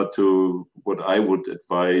regard to what I would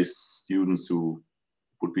advise students who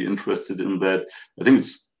would be interested in that, I think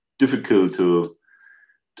it's difficult to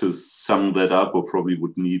sum that up, or probably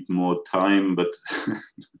would need more time, but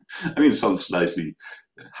I mean, it sounds slightly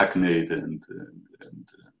hackneyed and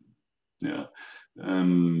yeah.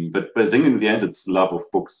 But I think in the end, it's love of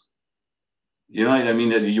books. You know, I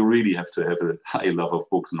mean, you really have to have a high love of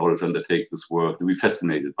books in order to undertake this work, to be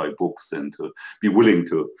fascinated by books and to be willing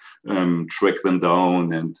to track them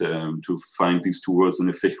down and to find these two words in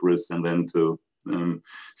a fihrist and then to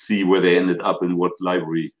see where they ended up in what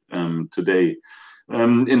library today.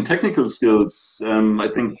 In technical skills, I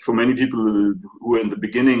think for many people who are in the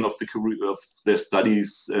beginning of the career of their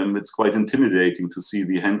studies, it's quite intimidating to see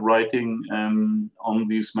the handwriting on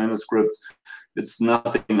these manuscripts. It's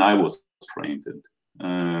nothing I was trained in.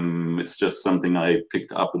 It's just something I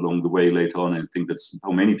picked up along the way later on. And I think that's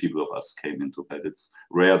how many people of us came into that. It's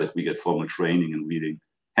rare that we get formal training in reading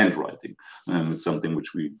handwriting. It's something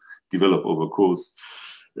which we develop over course.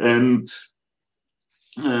 And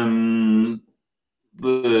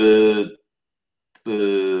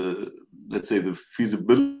let's say the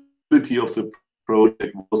feasibility of the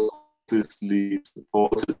project was obviously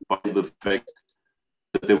supported by the fact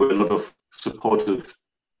that there were a lot of supportive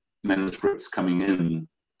manuscripts coming in,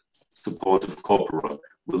 supportive corpora,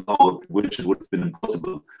 without which it would have been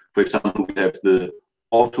impossible. For example, we have the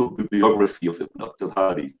autobiography of Ibn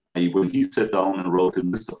al-Hādī. When he sat down and wrote a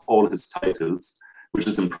list of all his titles, which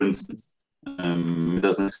is in Princeton, it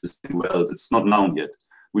doesn't exist anywhere else. It's not known yet.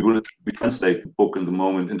 We translate the book in the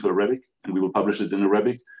moment into Arabic, and we will publish it in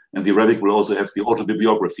Arabic. And the Arabic will also have the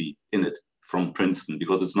autobiography in it from Princeton,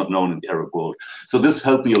 because it's not known in the Arab world. So this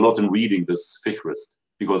helped me a lot in reading this Fihrist,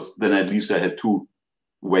 because then at least I had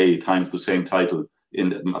two-way times the same title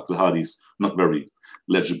in Ibn al-Hādī's not very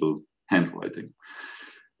legible handwriting.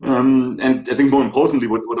 And I think more importantly,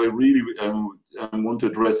 what I really want to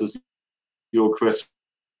address is your question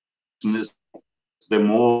is there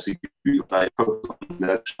more I focus on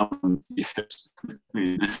that. Yes,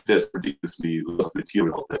 there's particularly a lot of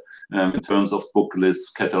material out there in terms of book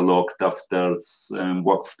lists, catalog, daftars,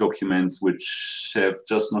 waqf documents, which have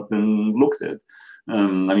just not been looked at. I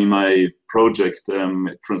mean, my project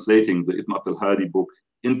translating the Ibn al-Hādī book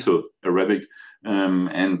into Arabic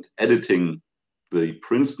and editing the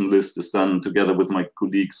Princeton list is done together with my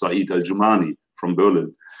colleague Saeed al-Jumani from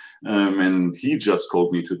Berlin. And he just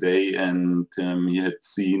called me today, and he had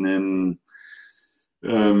seen in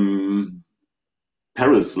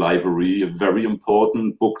Paris Library a very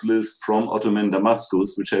important book list from Ottoman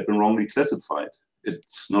Damascus, which had been wrongly classified.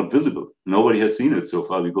 It's not visible. Nobody has seen it so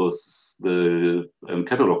far because the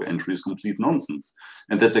catalog entry is complete nonsense.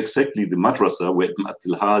 And that's exactly the madrasa where Ibn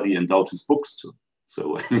al-Hādī endowed his books to.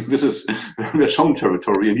 So I mean, this is Rashom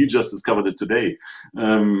territory, and he just discovered it today.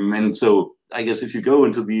 And so I guess if you go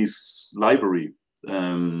into these libraries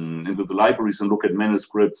and look at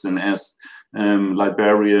manuscripts and ask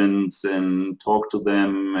librarians and talk to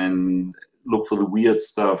them and look for the weird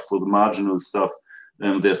stuff, for the marginal stuff,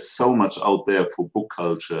 there's so much out there for book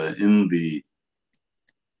culture in the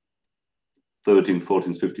 13th,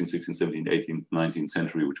 14th, 15th, 16th, 17th, 18th, 19th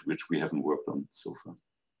century, which we haven't worked on so far.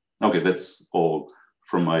 Okay, that's all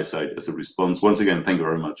from my side as a response. Once again, thank you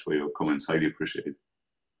very much for your comments. Highly appreciate it.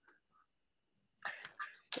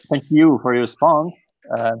 Thank you for your response.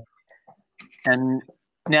 And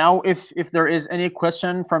now, if there is any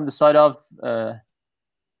question from the side of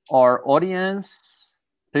our audience,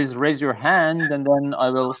 please raise your hand, and then I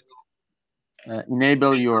will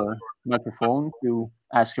enable your microphone to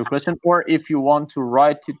ask your question. Or if you want to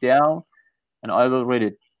write it down, and I will read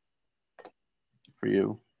it for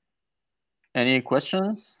you. Any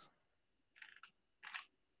questions?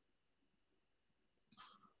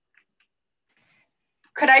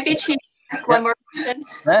 Could I be cheeky and ask one more question?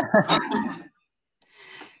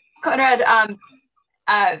 Konrad,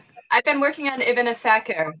 I've been working on Ibn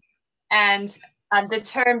Asakir, and the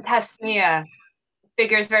term tasmiya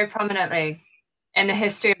figures very prominently in the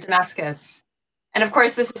history of Damascus. And of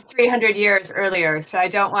course, this is 300 years earlier, so I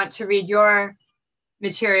don't want to read your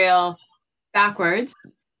material backwards.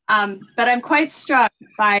 But I'm quite struck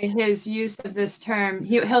by his use of this term.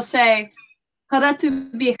 He'll say,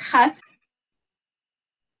 "Qaratu bi khat,"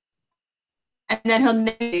 and then he'll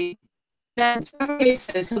name. Then in several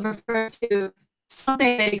cases, he'll refer to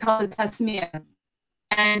something that he calls a tasmiya.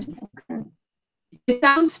 And it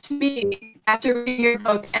sounds to me, after reading your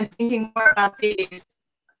book and thinking more about these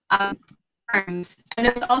terms, and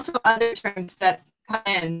there's also other terms that come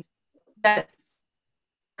in, that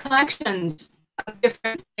collections of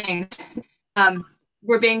different things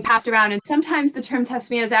were being passed around. And sometimes the term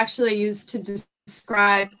tasmiya is actually used to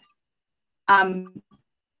describe,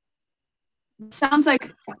 sounds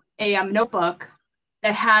like a notebook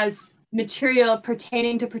that has material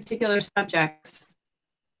pertaining to particular subjects.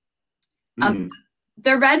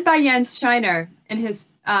 They're read by Jens Scheiner in his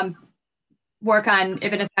work on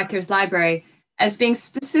Ibn Asakir's library as being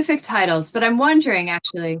specific titles, but I'm wondering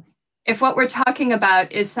actually if what we're talking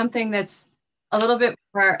about is something that's a little bit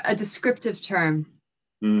more a descriptive term.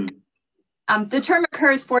 The term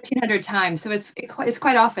occurs 1,400 times, so it's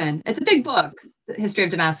quite often. It's a big book, the history of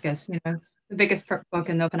Damascus. You know, it's the biggest book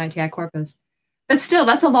in the Open ITI corpus, but still,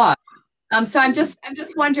 that's a lot. So I'm just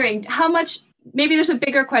wondering how much. Maybe there's a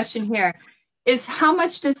bigger question here: is how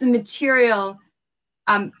much does the material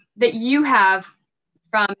that you have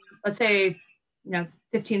from, let's say,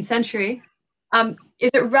 15th century,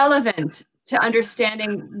 is it relevant to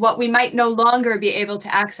understanding what we might no longer be able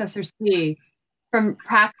to access or see from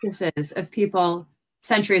practices of people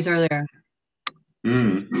centuries earlier? I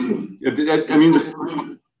mean,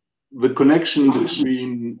 the connection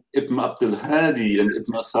between Ibn al-Hādī and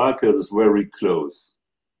Ibn Asakir is very close.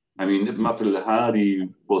 I mean, Ibn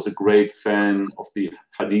al-Hādī was a great fan of the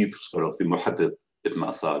Hadith, or of the Muhaddith Ibn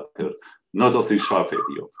Asakir, not of the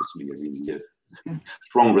Shafi'i, obviously. I mean,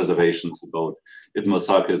 strong reservations about Ibn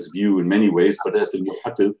Asakir's view in many ways, but as a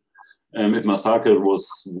Muhaddith, Ibn Asakir was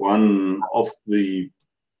one of the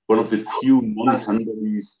few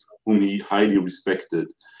non-Hanbalis whom he highly respected.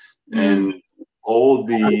 And all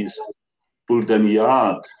these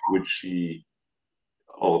Buldaniyat, which he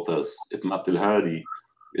authors, Ibn al-Hādī,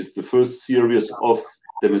 is the first series of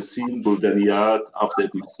Damascene Buldaniyat after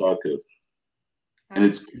Ibn Asakir. And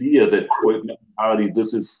it's clear that for Ibn al-Hādī,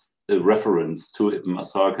 this is a reference to Ibn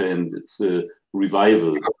Asakir, and it's a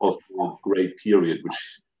revival of the great period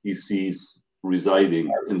which he sees residing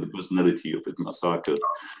in the personality of Ibn Asakir.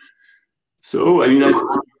 So, I mean,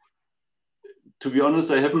 to be honest,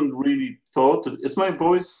 I haven't really thought. Is my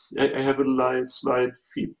voice? I have a slight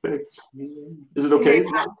feedback. Is it okay?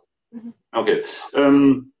 Okay.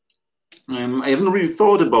 I haven't really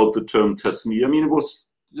thought about the term tasmiyah. I mean,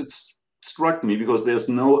 it struck me because there's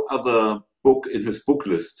no other book in his book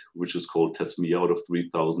list which is called tasmiyah out of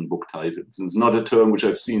 3,000 book titles. It's not a term which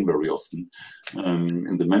I've seen very often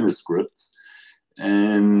in the manuscripts.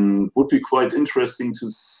 And would be quite interesting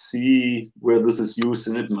to see where this is used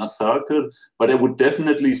in Ibn Asakir, but I would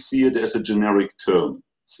definitely see it as a generic term.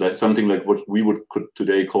 It's like something like what we could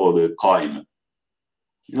today call the qaim,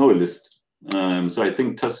 a list. So I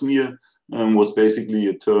think tasmiyah was basically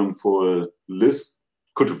a term for a list,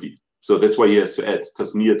 kutubi. So that's why he has to add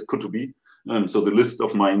tasmiyat kutubi, so the list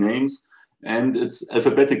of my names, and it's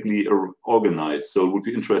alphabetically organized. So it would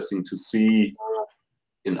be interesting to see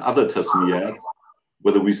in other tasmiyat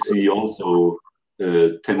whether we see also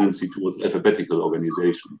a tendency towards alphabetical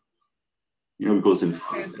organization. Because in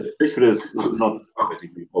Fikhris is not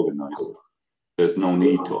alphabetically organized. There's no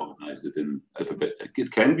need to organize it in alphabet.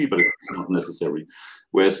 It can be, but it's not necessary.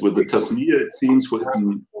 Whereas with the tasmiyah, it seems for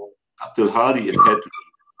Ibn al-Hādī, it had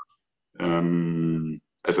to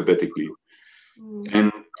alphabetically.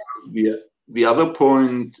 And the other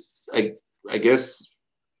point, I guess,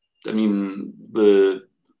 I mean, the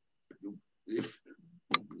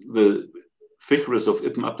Fikhris of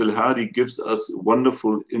Ibn al-Hādī gives us a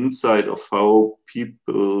wonderful insight of how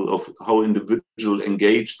individuals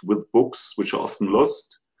engaged with books which are often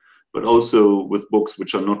lost, but also with books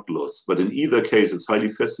which are not lost. But in either case, it's highly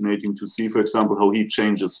fascinating to see, for example, how he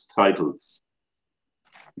changes titles.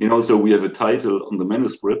 So we have a title on the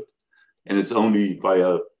manuscript, and it's only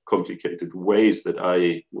via complicated ways that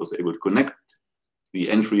I was able to connect the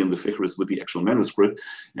entry in the Fikhris with the actual manuscript.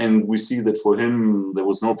 And we see that for him, there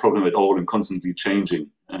was no problem at all in constantly changing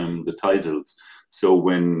the titles. So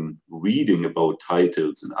when reading about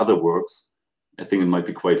titles in other works, I think it might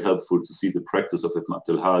be quite helpful to see the practice of Ibn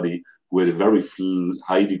al-Hādī, who had a very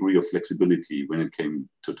high degree of flexibility when it came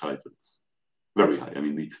to titles. Very high. I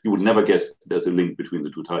mean, you would never guess there's a link between the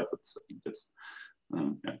two titles. I think that's,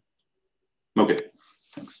 yeah. Okay,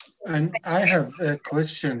 thanks. And I have a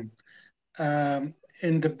question.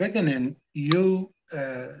 In the beginning, you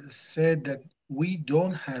said that we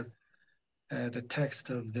don't have the text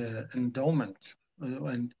of the endowment,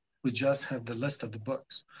 and we just have the list of the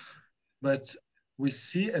books. But we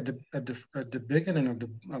see at the beginning of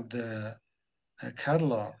the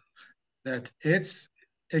catalog that it's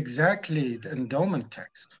exactly the endowment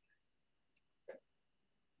text.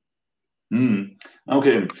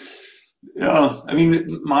 Okay. Yeah, I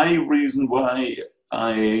mean, my reason why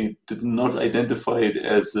I did not identify it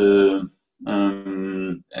as a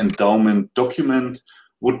endowment document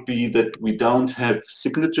would be that we don't have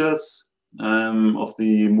signatures of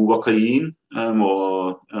the muwaqqi'in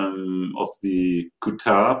or of the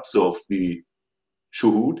kutab, so of the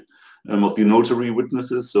shuhud, of the notary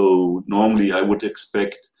witnesses. So normally I would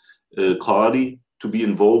expect a qadi to be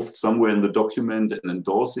involved somewhere in the document and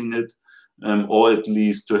endorsing it, or at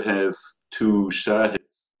least to have two shahids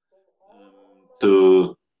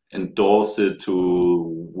to endorse it,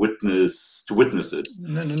 to witness it.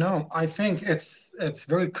 No. I think it's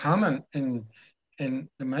very common in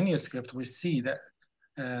the manuscript. We see that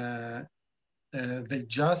they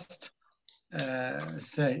just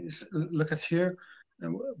say, look at here,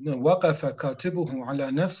 وقف كاتبه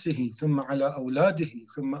على نفسه ثم على أولاده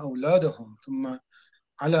ثم أولادهم ثم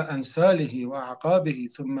على أنساله وأعقابه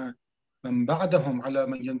ثم من بعدهم على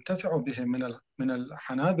من ينتفع به من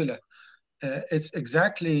الحنابلة. It's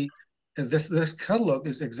exactly, this catalog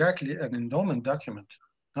is exactly an endowment document,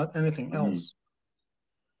 not anything else.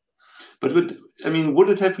 But I mean, would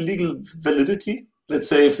it have legal validity? Let's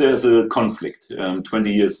say if there's a conflict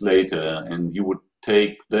 20 years later, and you would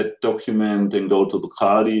take that document and go to the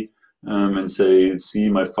Qadi and say, see,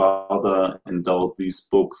 my father endowed these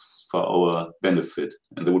books for our benefit.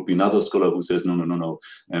 And there would be another scholar who says, no.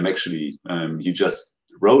 Actually, he just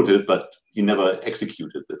wrote it, but he never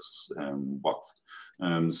executed this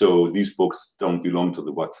waqf. So these books don't belong to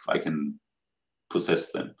the waqf. I can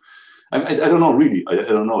possess them. I don't know, really. I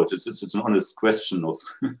don't know. It's an honest question of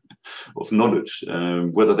of knowledge,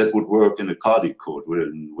 whether that would work in a Hādī court,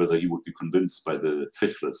 whether he would be convinced by the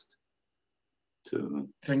fiqh list.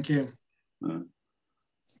 Thank you.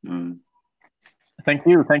 Thank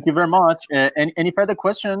you very much. Any further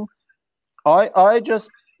question? I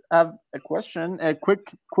just have a question, a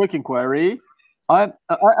quick inquiry.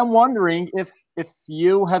 I'm wondering if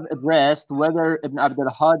you have addressed whether Ibn Abd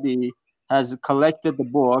al-Hādī has collected the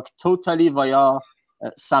book totally via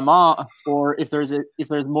sama, or if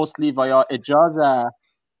there's mostly via ijaza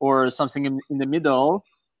or something in the middle,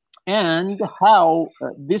 and how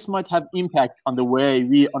this might have impact on the way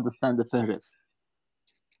we understand the Fahrist.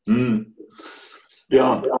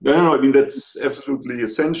 Yeah, I mean, that's absolutely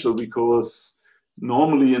essential, because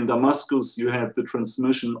normally in Damascus you had the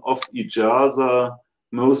transmission of ijaza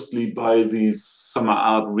mostly by these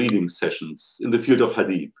sama'at reading sessions in the field of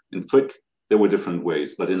hadith. In fiqh there were different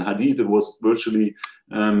ways, but in hadith it was virtually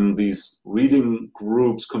these reading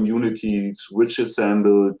groups, communities, which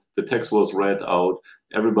assembled, the text was read out,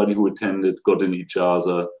 everybody who attended got an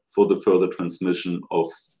ijaza for the further transmission of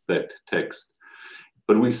that text.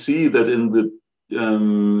 But we see that in the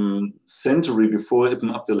century before Ibn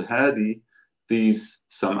Abd al-Hādī, these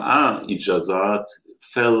sam'a ijazat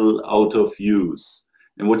fell out of use.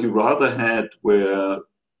 And what you rather had were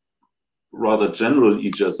rather general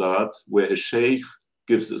ijazat, where a sheikh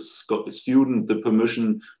gives a student the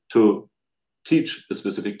permission to teach a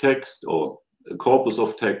specific text or a corpus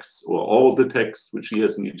of texts or all the texts which he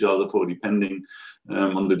has an ijaza for, depending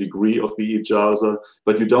on the degree of the ijaza.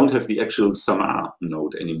 But you don't have the actual sama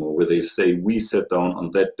note anymore, where they say we sat down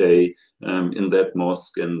on that day in that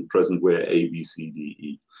mosque and present were A, B, C, D,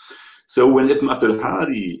 E. So when Ibn Abd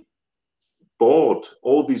al-Hādī bought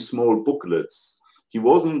all these small booklets, he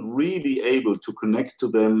wasn't really able to connect to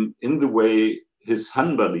them in the way his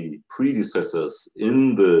Hanbali predecessors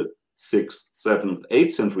in the 6th, 7th,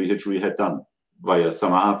 8th century Hijri had done via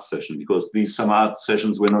sama'at session, because these sama'at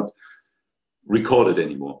sessions were not recorded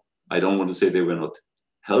anymore. I don't want to say they were not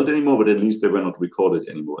held anymore, but at least they were not recorded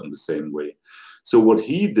anymore in the same way. So what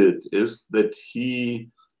he did is that he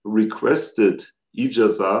requested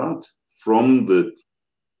ijazat from the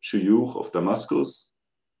shuyukh of Damascus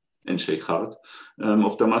and sheikhat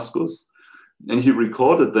of Damascus, and he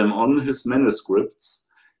recorded them on his manuscripts,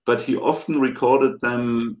 but he often recorded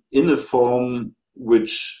them in a form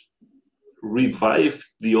which revived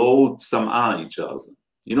the old sam'a ijaza.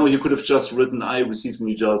 You know, you could have just written, I received an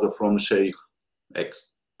ijaza from Sheikh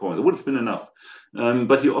X point. It would have been enough.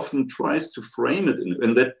 But he often tries to frame it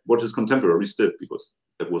in that what his contemporaries did, because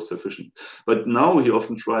that was sufficient. But now he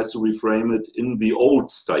often tries to reframe it in the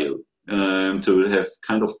old style, to have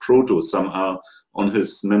kind of proto-sam'a on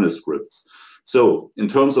his manuscripts. So in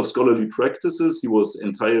terms of scholarly practices, he was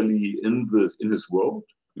entirely in his world.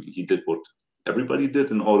 He did what everybody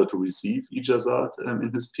did in order to receive ijazat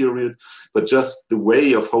in his period, but just the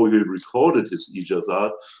way of how he recorded his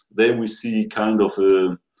ijazat, there we see kind of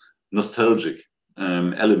a nostalgic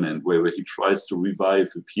element where he tries to revive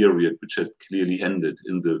a period which had clearly ended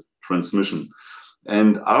in the transmission.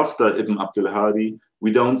 And after Ibn Abd al-Hādī,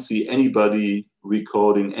 we don't see anybody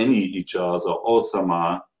recording any ijaza or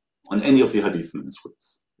sama on any of the hadith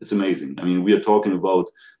manuscripts. It's amazing. I mean, we are talking about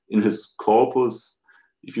in his corpus,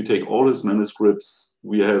 if you take all his manuscripts,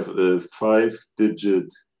 we have a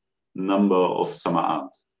 5-digit number of sama'at.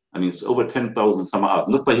 I mean, it's over 10,000 sama'at,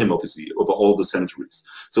 not by him, obviously, over all the centuries.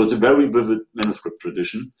 So it's a very vivid manuscript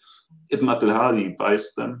tradition. Ibn Abd al-Hādī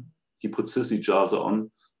buys them, he puts his ijaza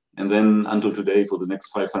on, and then until today, for the next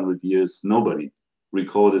 500 years, nobody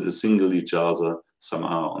recorded a single ijaza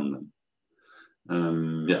sama'a on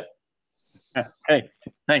them. Yeah. Okay,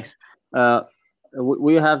 thanks.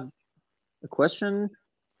 We have a question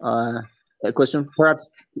perhaps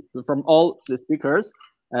from all the speakers.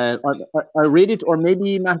 I read it, or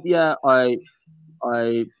maybe Mahdia,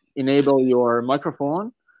 I enable your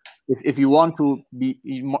microphone. If you want to be,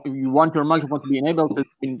 you want your microphone to be enabled,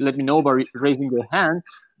 let me know by raising your hand.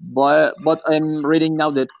 But I'm reading now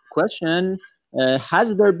the question.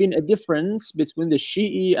 Has there been a difference between the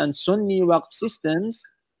Shi'i and Sunni waqf systems?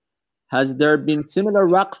 Has there been similar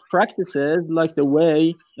waqf practices, like the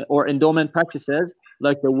way, or endowment practices,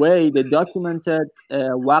 like the way they documented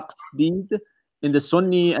waqf deed in the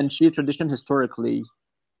Sunni and Shia tradition historically?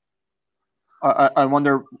 I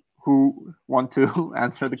wonder who want to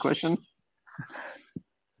answer the question.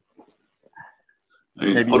 I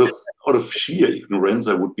mean, out of Shia ignorance,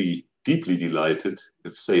 I would be deeply delighted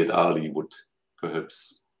if Sayyid Ali would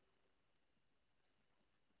perhaps.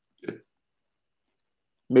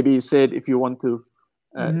 Maybe you said if you want to.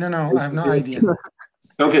 No, I have no idea.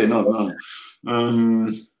 Okay, no.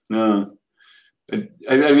 No.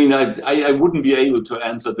 I mean, I wouldn't be able to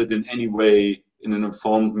answer that in any way in an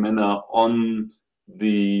informed manner on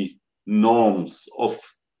the norms of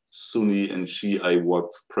Sunni and Shi'i Waqf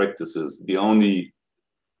practices. The only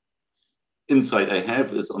insight I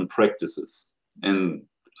have is on practices. And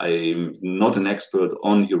I'm not an expert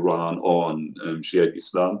on Iran or on Shiite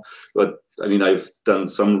Islam, but I mean, I've done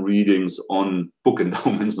some readings on book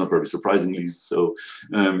endowments, not very surprisingly so,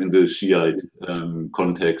 in the Shiite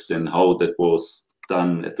context and how that was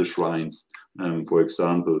done at the shrines, for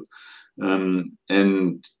example.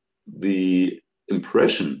 And the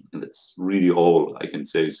impression, and that's really all I can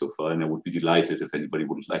say so far, and I would be delighted if anybody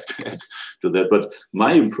would like to add to that, but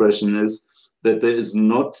my impression is that there is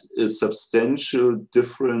not a substantial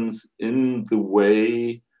difference in the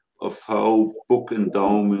way of how book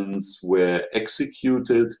endowments were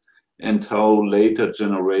executed and how later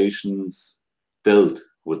generations dealt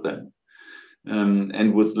with them.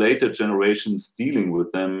 And with later generations dealing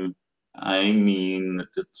with them, I mean,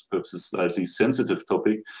 that's perhaps a slightly sensitive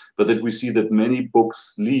topic, but that we see that many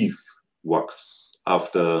books leave waqfs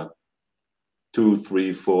after 2,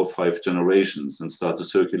 3, 4, 5 generations and start to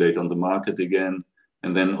circulate on the market again.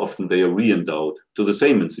 And then often they are re-endowed to the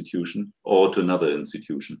same institution or to another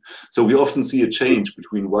institution. So we often see a change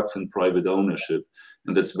between waqf and private ownership.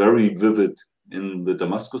 And that's very vivid in the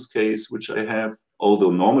Damascus case, which I have,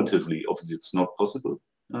 although normatively, obviously it's not possible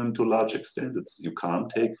to a large extent. You can't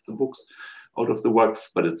take the books out of the waqf,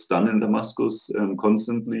 but it's done in Damascus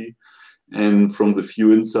constantly. And from the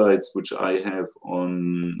few insights which I have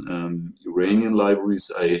on Iranian libraries,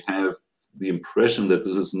 I have the impression that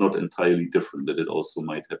this is not entirely different, that it also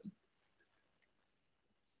might happen.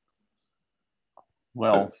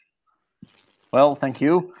 Well, thank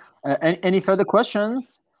you. Any further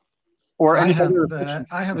questions? Or any further reflections?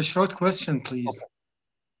 I have a short question, please.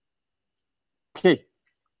 Okay.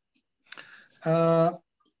 There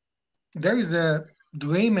is a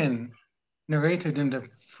dreaming narrated in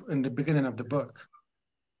the beginning of the book.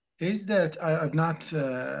 Is that I've not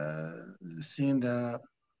seen the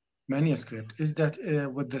manuscript? Is that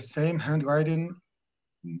with the same handwriting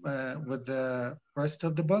with the rest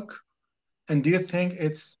of the book? And do you think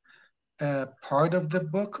it's part of the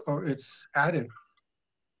book or it's added?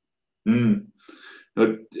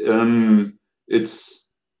 It's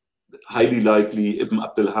highly likely Ibn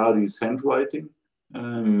Abd al-Hādī's handwriting.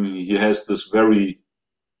 He has this very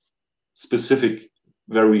specific,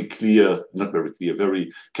 very clear, not very clear,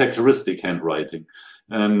 very characteristic handwriting.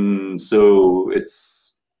 So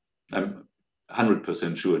I'm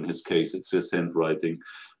 100% sure in his case it's his handwriting.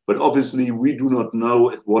 But obviously we do not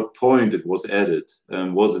know at what point it was added.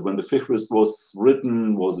 Was it when the Fihrist was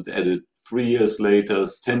written? Was it added 3 years later,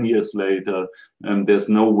 10 years later? There's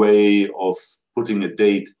no way of putting a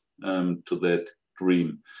date to that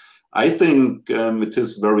dream. I think it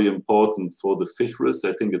is very important for the Fihrist.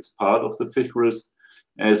 I think it's part of the Fihrist,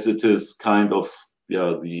 as it is kind of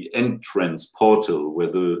the entrance portal where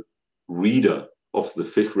the reader of the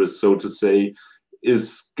Fihrist, so to say,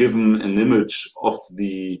 is given an image of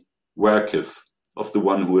the Waqif, of the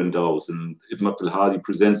one who endows. And Ibn Abd al-Hādī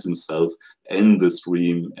presents himself in this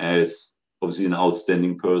dream as obviously an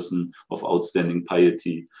outstanding person of outstanding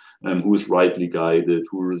piety, who is rightly guided,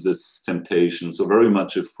 who resists temptation. So very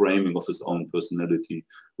much a framing of his own personality,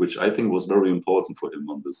 which I think was very important for him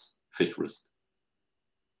on this Fihrist.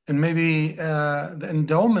 And maybe the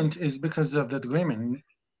endowment is because of the dreaming.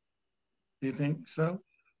 Do you think so?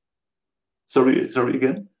 Sorry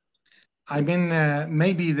again? I mean,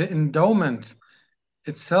 maybe the endowment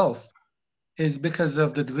itself is because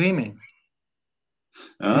of the dreaming.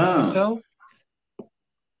 Do you think so?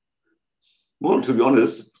 Well, to be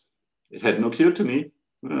honest, it had no cure to me.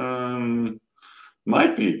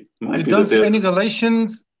 Might be. You don't see any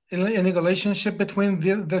relationship between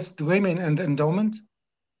this dreaming and the endowment?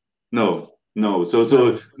 No. So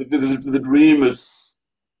the dream is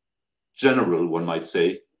general, one might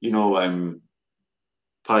say. You know, I'm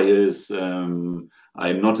pious, I'm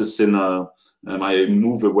not a sinner, I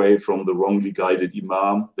move away from the wrongly guided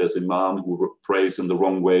imam. There's an imam who prays in the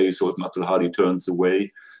wrong way, so Ibn Abd al-Hādī turns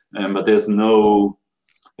away. But there's no,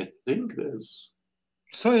 I think there's...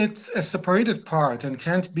 So it's a separated part and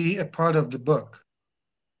can't be a part of the book.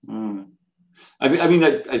 I mean,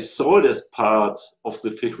 I saw it as part of the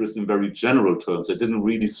Fihrist in very general terms. I didn't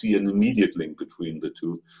really see an immediate link between the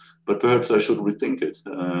two, but perhaps I should rethink it.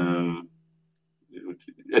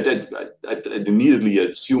 I immediately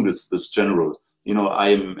assumed it's this general you know, I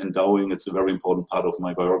am endowing. It's a very important part of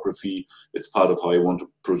my biography. It's part of how I want to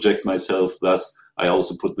project myself. Thus, I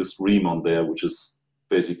also put this dream on there, which is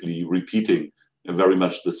basically repeating very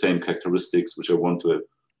much the same characteristics which I want to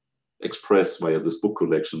express via this book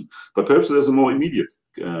collection. But perhaps there's a more immediate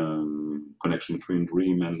connection between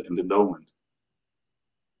dream and endowment.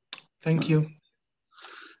 Thank you.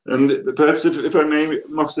 And perhaps if I may,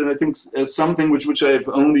 Mohsen, I think something which I have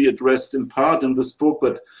only addressed in part in this book,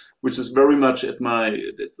 but which is very much at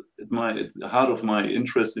the heart of my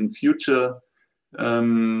interest in future,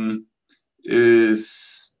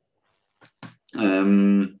 is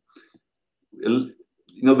you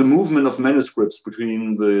know, the movement of manuscripts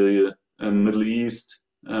between the Middle East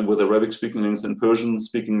with Arabic-speaking lands and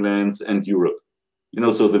Persian-speaking lands and Europe. You know,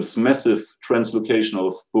 so this massive translocation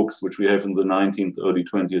of books which we have in the 19th, early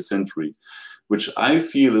 20th century, which I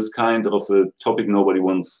feel is kind of a topic nobody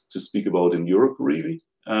wants to speak about in Europe, really,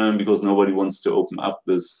 because nobody wants to open up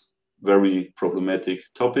this very problematic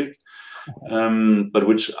topic, but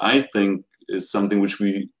which I think is something which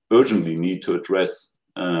we urgently need to address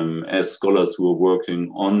as scholars who are working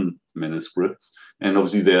on manuscripts. And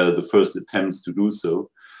obviously they are the first attempts to do so.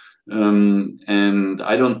 And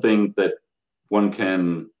I don't think that one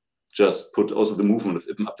can just put also the movement of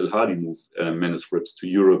Ibn Abd al-Hādī manuscripts to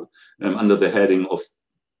Europe under the heading of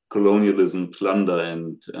colonialism, plunder,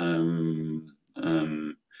 and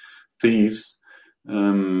thieves.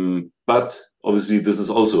 But obviously this is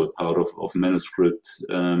also a part of manuscript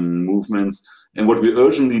movements. And what we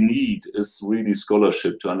urgently need is really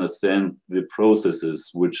scholarship to understand the processes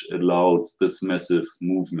which allowed this massive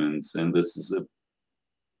movements. And this is a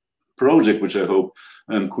project which I hope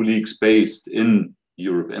colleagues based in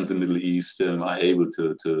Europe and the Middle East are able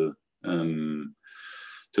to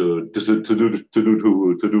do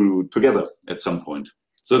together at some point.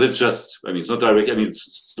 So that's just, I mean, it's not direct. I mean,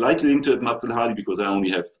 it's slightly linked to Ibn Abd al-Hādī because I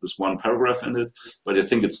only have this one paragraph in it, but I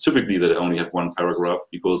think it's typically that I only have one paragraph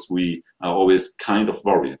because we are always kind of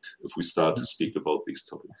worried if we start to speak about these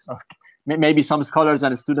topics. Okay. Maybe some scholars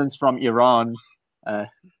and students from Iran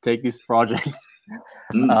take these projects.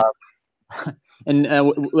 And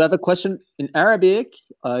we have a question in Arabic.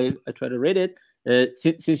 I try to read it.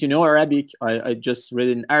 Since you know Arabic, I just read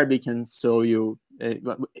it in Arabic, and so you,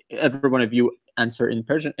 every one of you answer in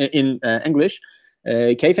Persian, in English.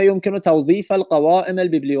 كيف يمكن توظيف القوائم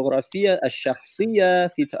الببليوغرافية الشخصية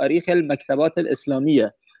في تاريخ المكتبات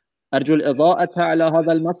الإسلامية؟ أرجو الإضاءة على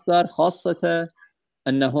هذا المصدر، خاصة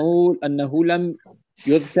أنه لم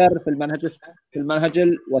يذكر في المنهج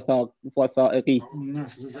الوثائقي.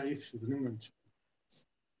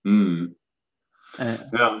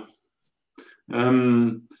 Yeah.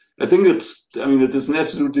 I think it is an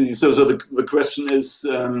absolutely, so the question is,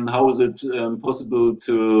 how is it possible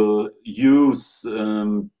to use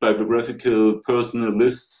bibliographical personal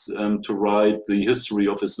lists to write the history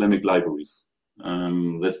of Islamic libraries?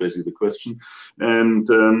 That's basically the question. And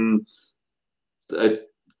I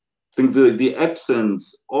think the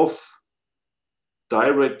absence of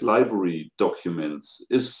direct library documents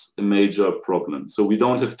is a major problem. So we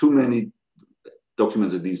don't have too many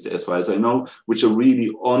documents, at least as far as I know, which are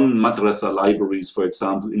really on madrasa libraries, for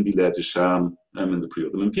example, in Bilad al-Sham in the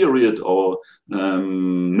pre-Ottoman period, or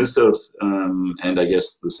Misr, and I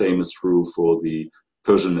guess the same is true for the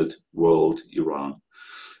Persianate world, Iran.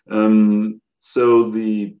 So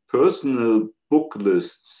the personal book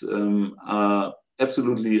lists are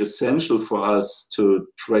absolutely essential for us to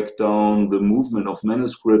track down the movement of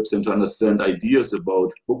manuscripts and to understand ideas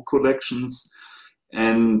about book collections.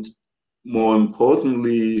 And more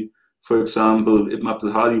importantly, for example, Ibn Abd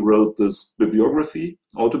al-Hādī wrote this bibliography,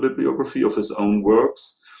 autobibliography of his own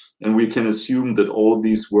works, and we can assume that all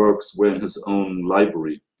these works were in his own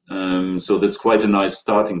library. So that's quite a nice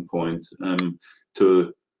starting point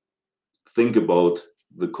to think about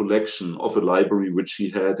the collection of a library which he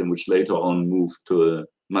had and which later on moved to a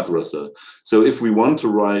madrasa. So if we want to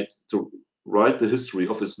write the history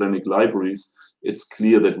of Islamic libraries, it's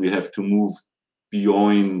clear that we have to move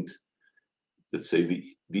beyond, let's say, the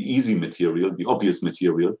easy material, the obvious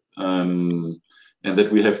material, and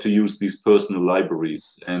that we have to use these personal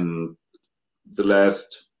libraries. And the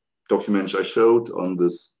last document I showed on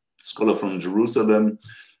this scholar from Jerusalem,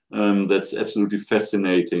 that's absolutely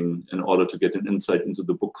fascinating in order to get an insight into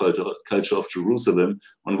the book culture of Jerusalem,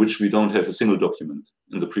 on which we don't have a single document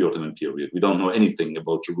in the pre-Ottoman period. We don't know anything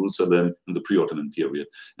about Jerusalem in the pre-Ottoman period.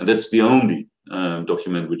 And that's the only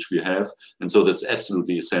document which we have. And so that's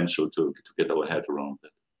absolutely essential to get our head around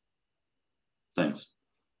that. Thanks.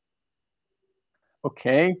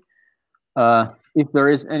 Okay. If there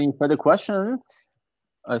is any further questions,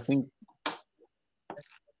 I think.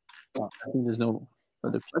 I think there's no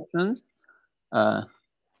further questions. Well,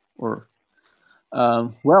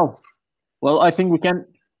 I think we can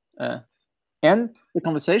end the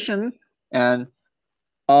conversation, and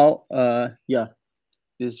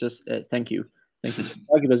this just thank you.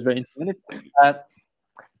 It was very informative.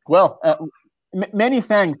 Many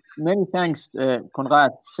thanks,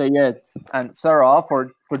 Konrad, Sayed, and Sarah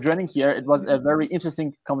for joining here. It was a very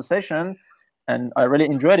interesting conversation, and I really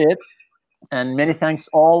enjoyed it. And many thanks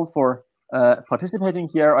all for participating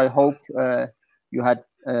here. I hope you have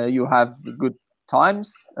good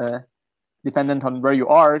times, dependent on where you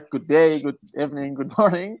are. Good day, good evening, good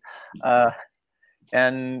morning,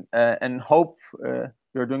 and hope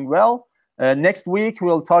you're doing well. Next week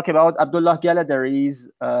we'll talk about Abdullah Galadari's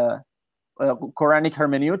Quranic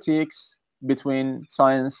hermeneutics between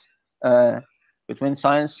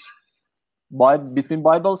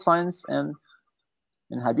Bible science and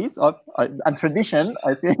Hadith and tradition.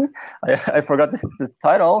 I think I forgot the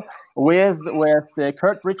title with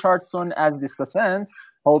Kurt Richardson as discussant.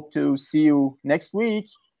 Hope to see you next week,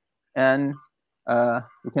 and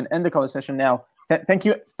we can end the conversation now. Thank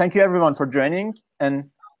you everyone for joining, and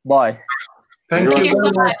bye. Thank you so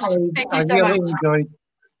very much. much. Thank you so much. Enjoyed.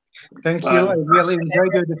 Thank you. I really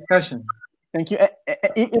enjoyed the discussion. Thank you.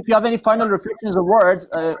 If you have any final reflections or words,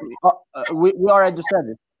 we are at your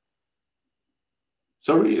service.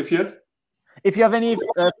 Sorry, if you have any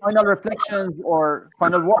final reflections or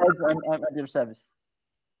final words, I'm at your service.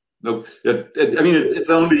 No, yeah, I mean, it's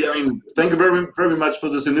only. I mean, thank you very, very much for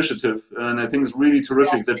this initiative, and I think it's really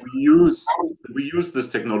terrific that we use this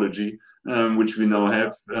technology, which we now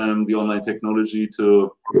have, the online technology,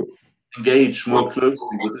 to engage more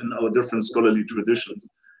closely within our different scholarly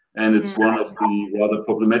traditions. And it's one of the rather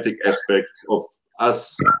problematic aspects of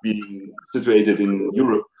us being situated in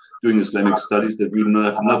Europe doing Islamic studies, that we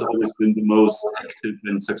have not always been the most active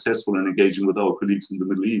and successful in engaging with our colleagues in the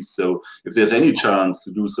Middle East. So if there's any chance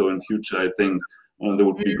to do so in future, I think that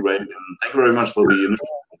would be great. And thank you very much for the initiative.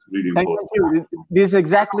 It's really important. Thank you. This is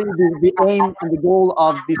exactly the aim and the goal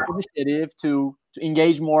of this initiative, to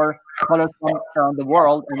engage more scholars from around the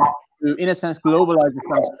world and to, in a sense, globalize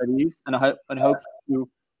Islamic studies. And I hope to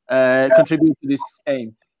contribute to this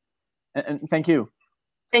aim. And thank you.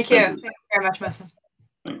 Thank you. Thank you very much, Mohsen.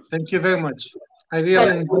 Thank you very much. I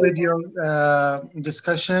really enjoyed your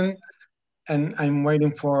discussion, and I'm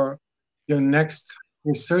waiting for your next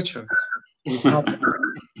researcher.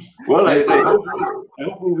 Well, I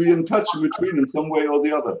hope we'll be in touch in between in some way or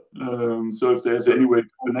the other. So if there's any way to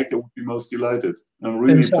connect, I would be most delighted. I'm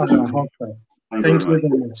really Thank you very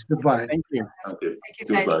much. Goodbye. Thank you. Okay. Thank you,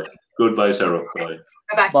 Goodbye. Goodbye, Sarah. Bye.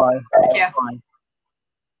 Bye-bye. Bye. Thank you. Bye.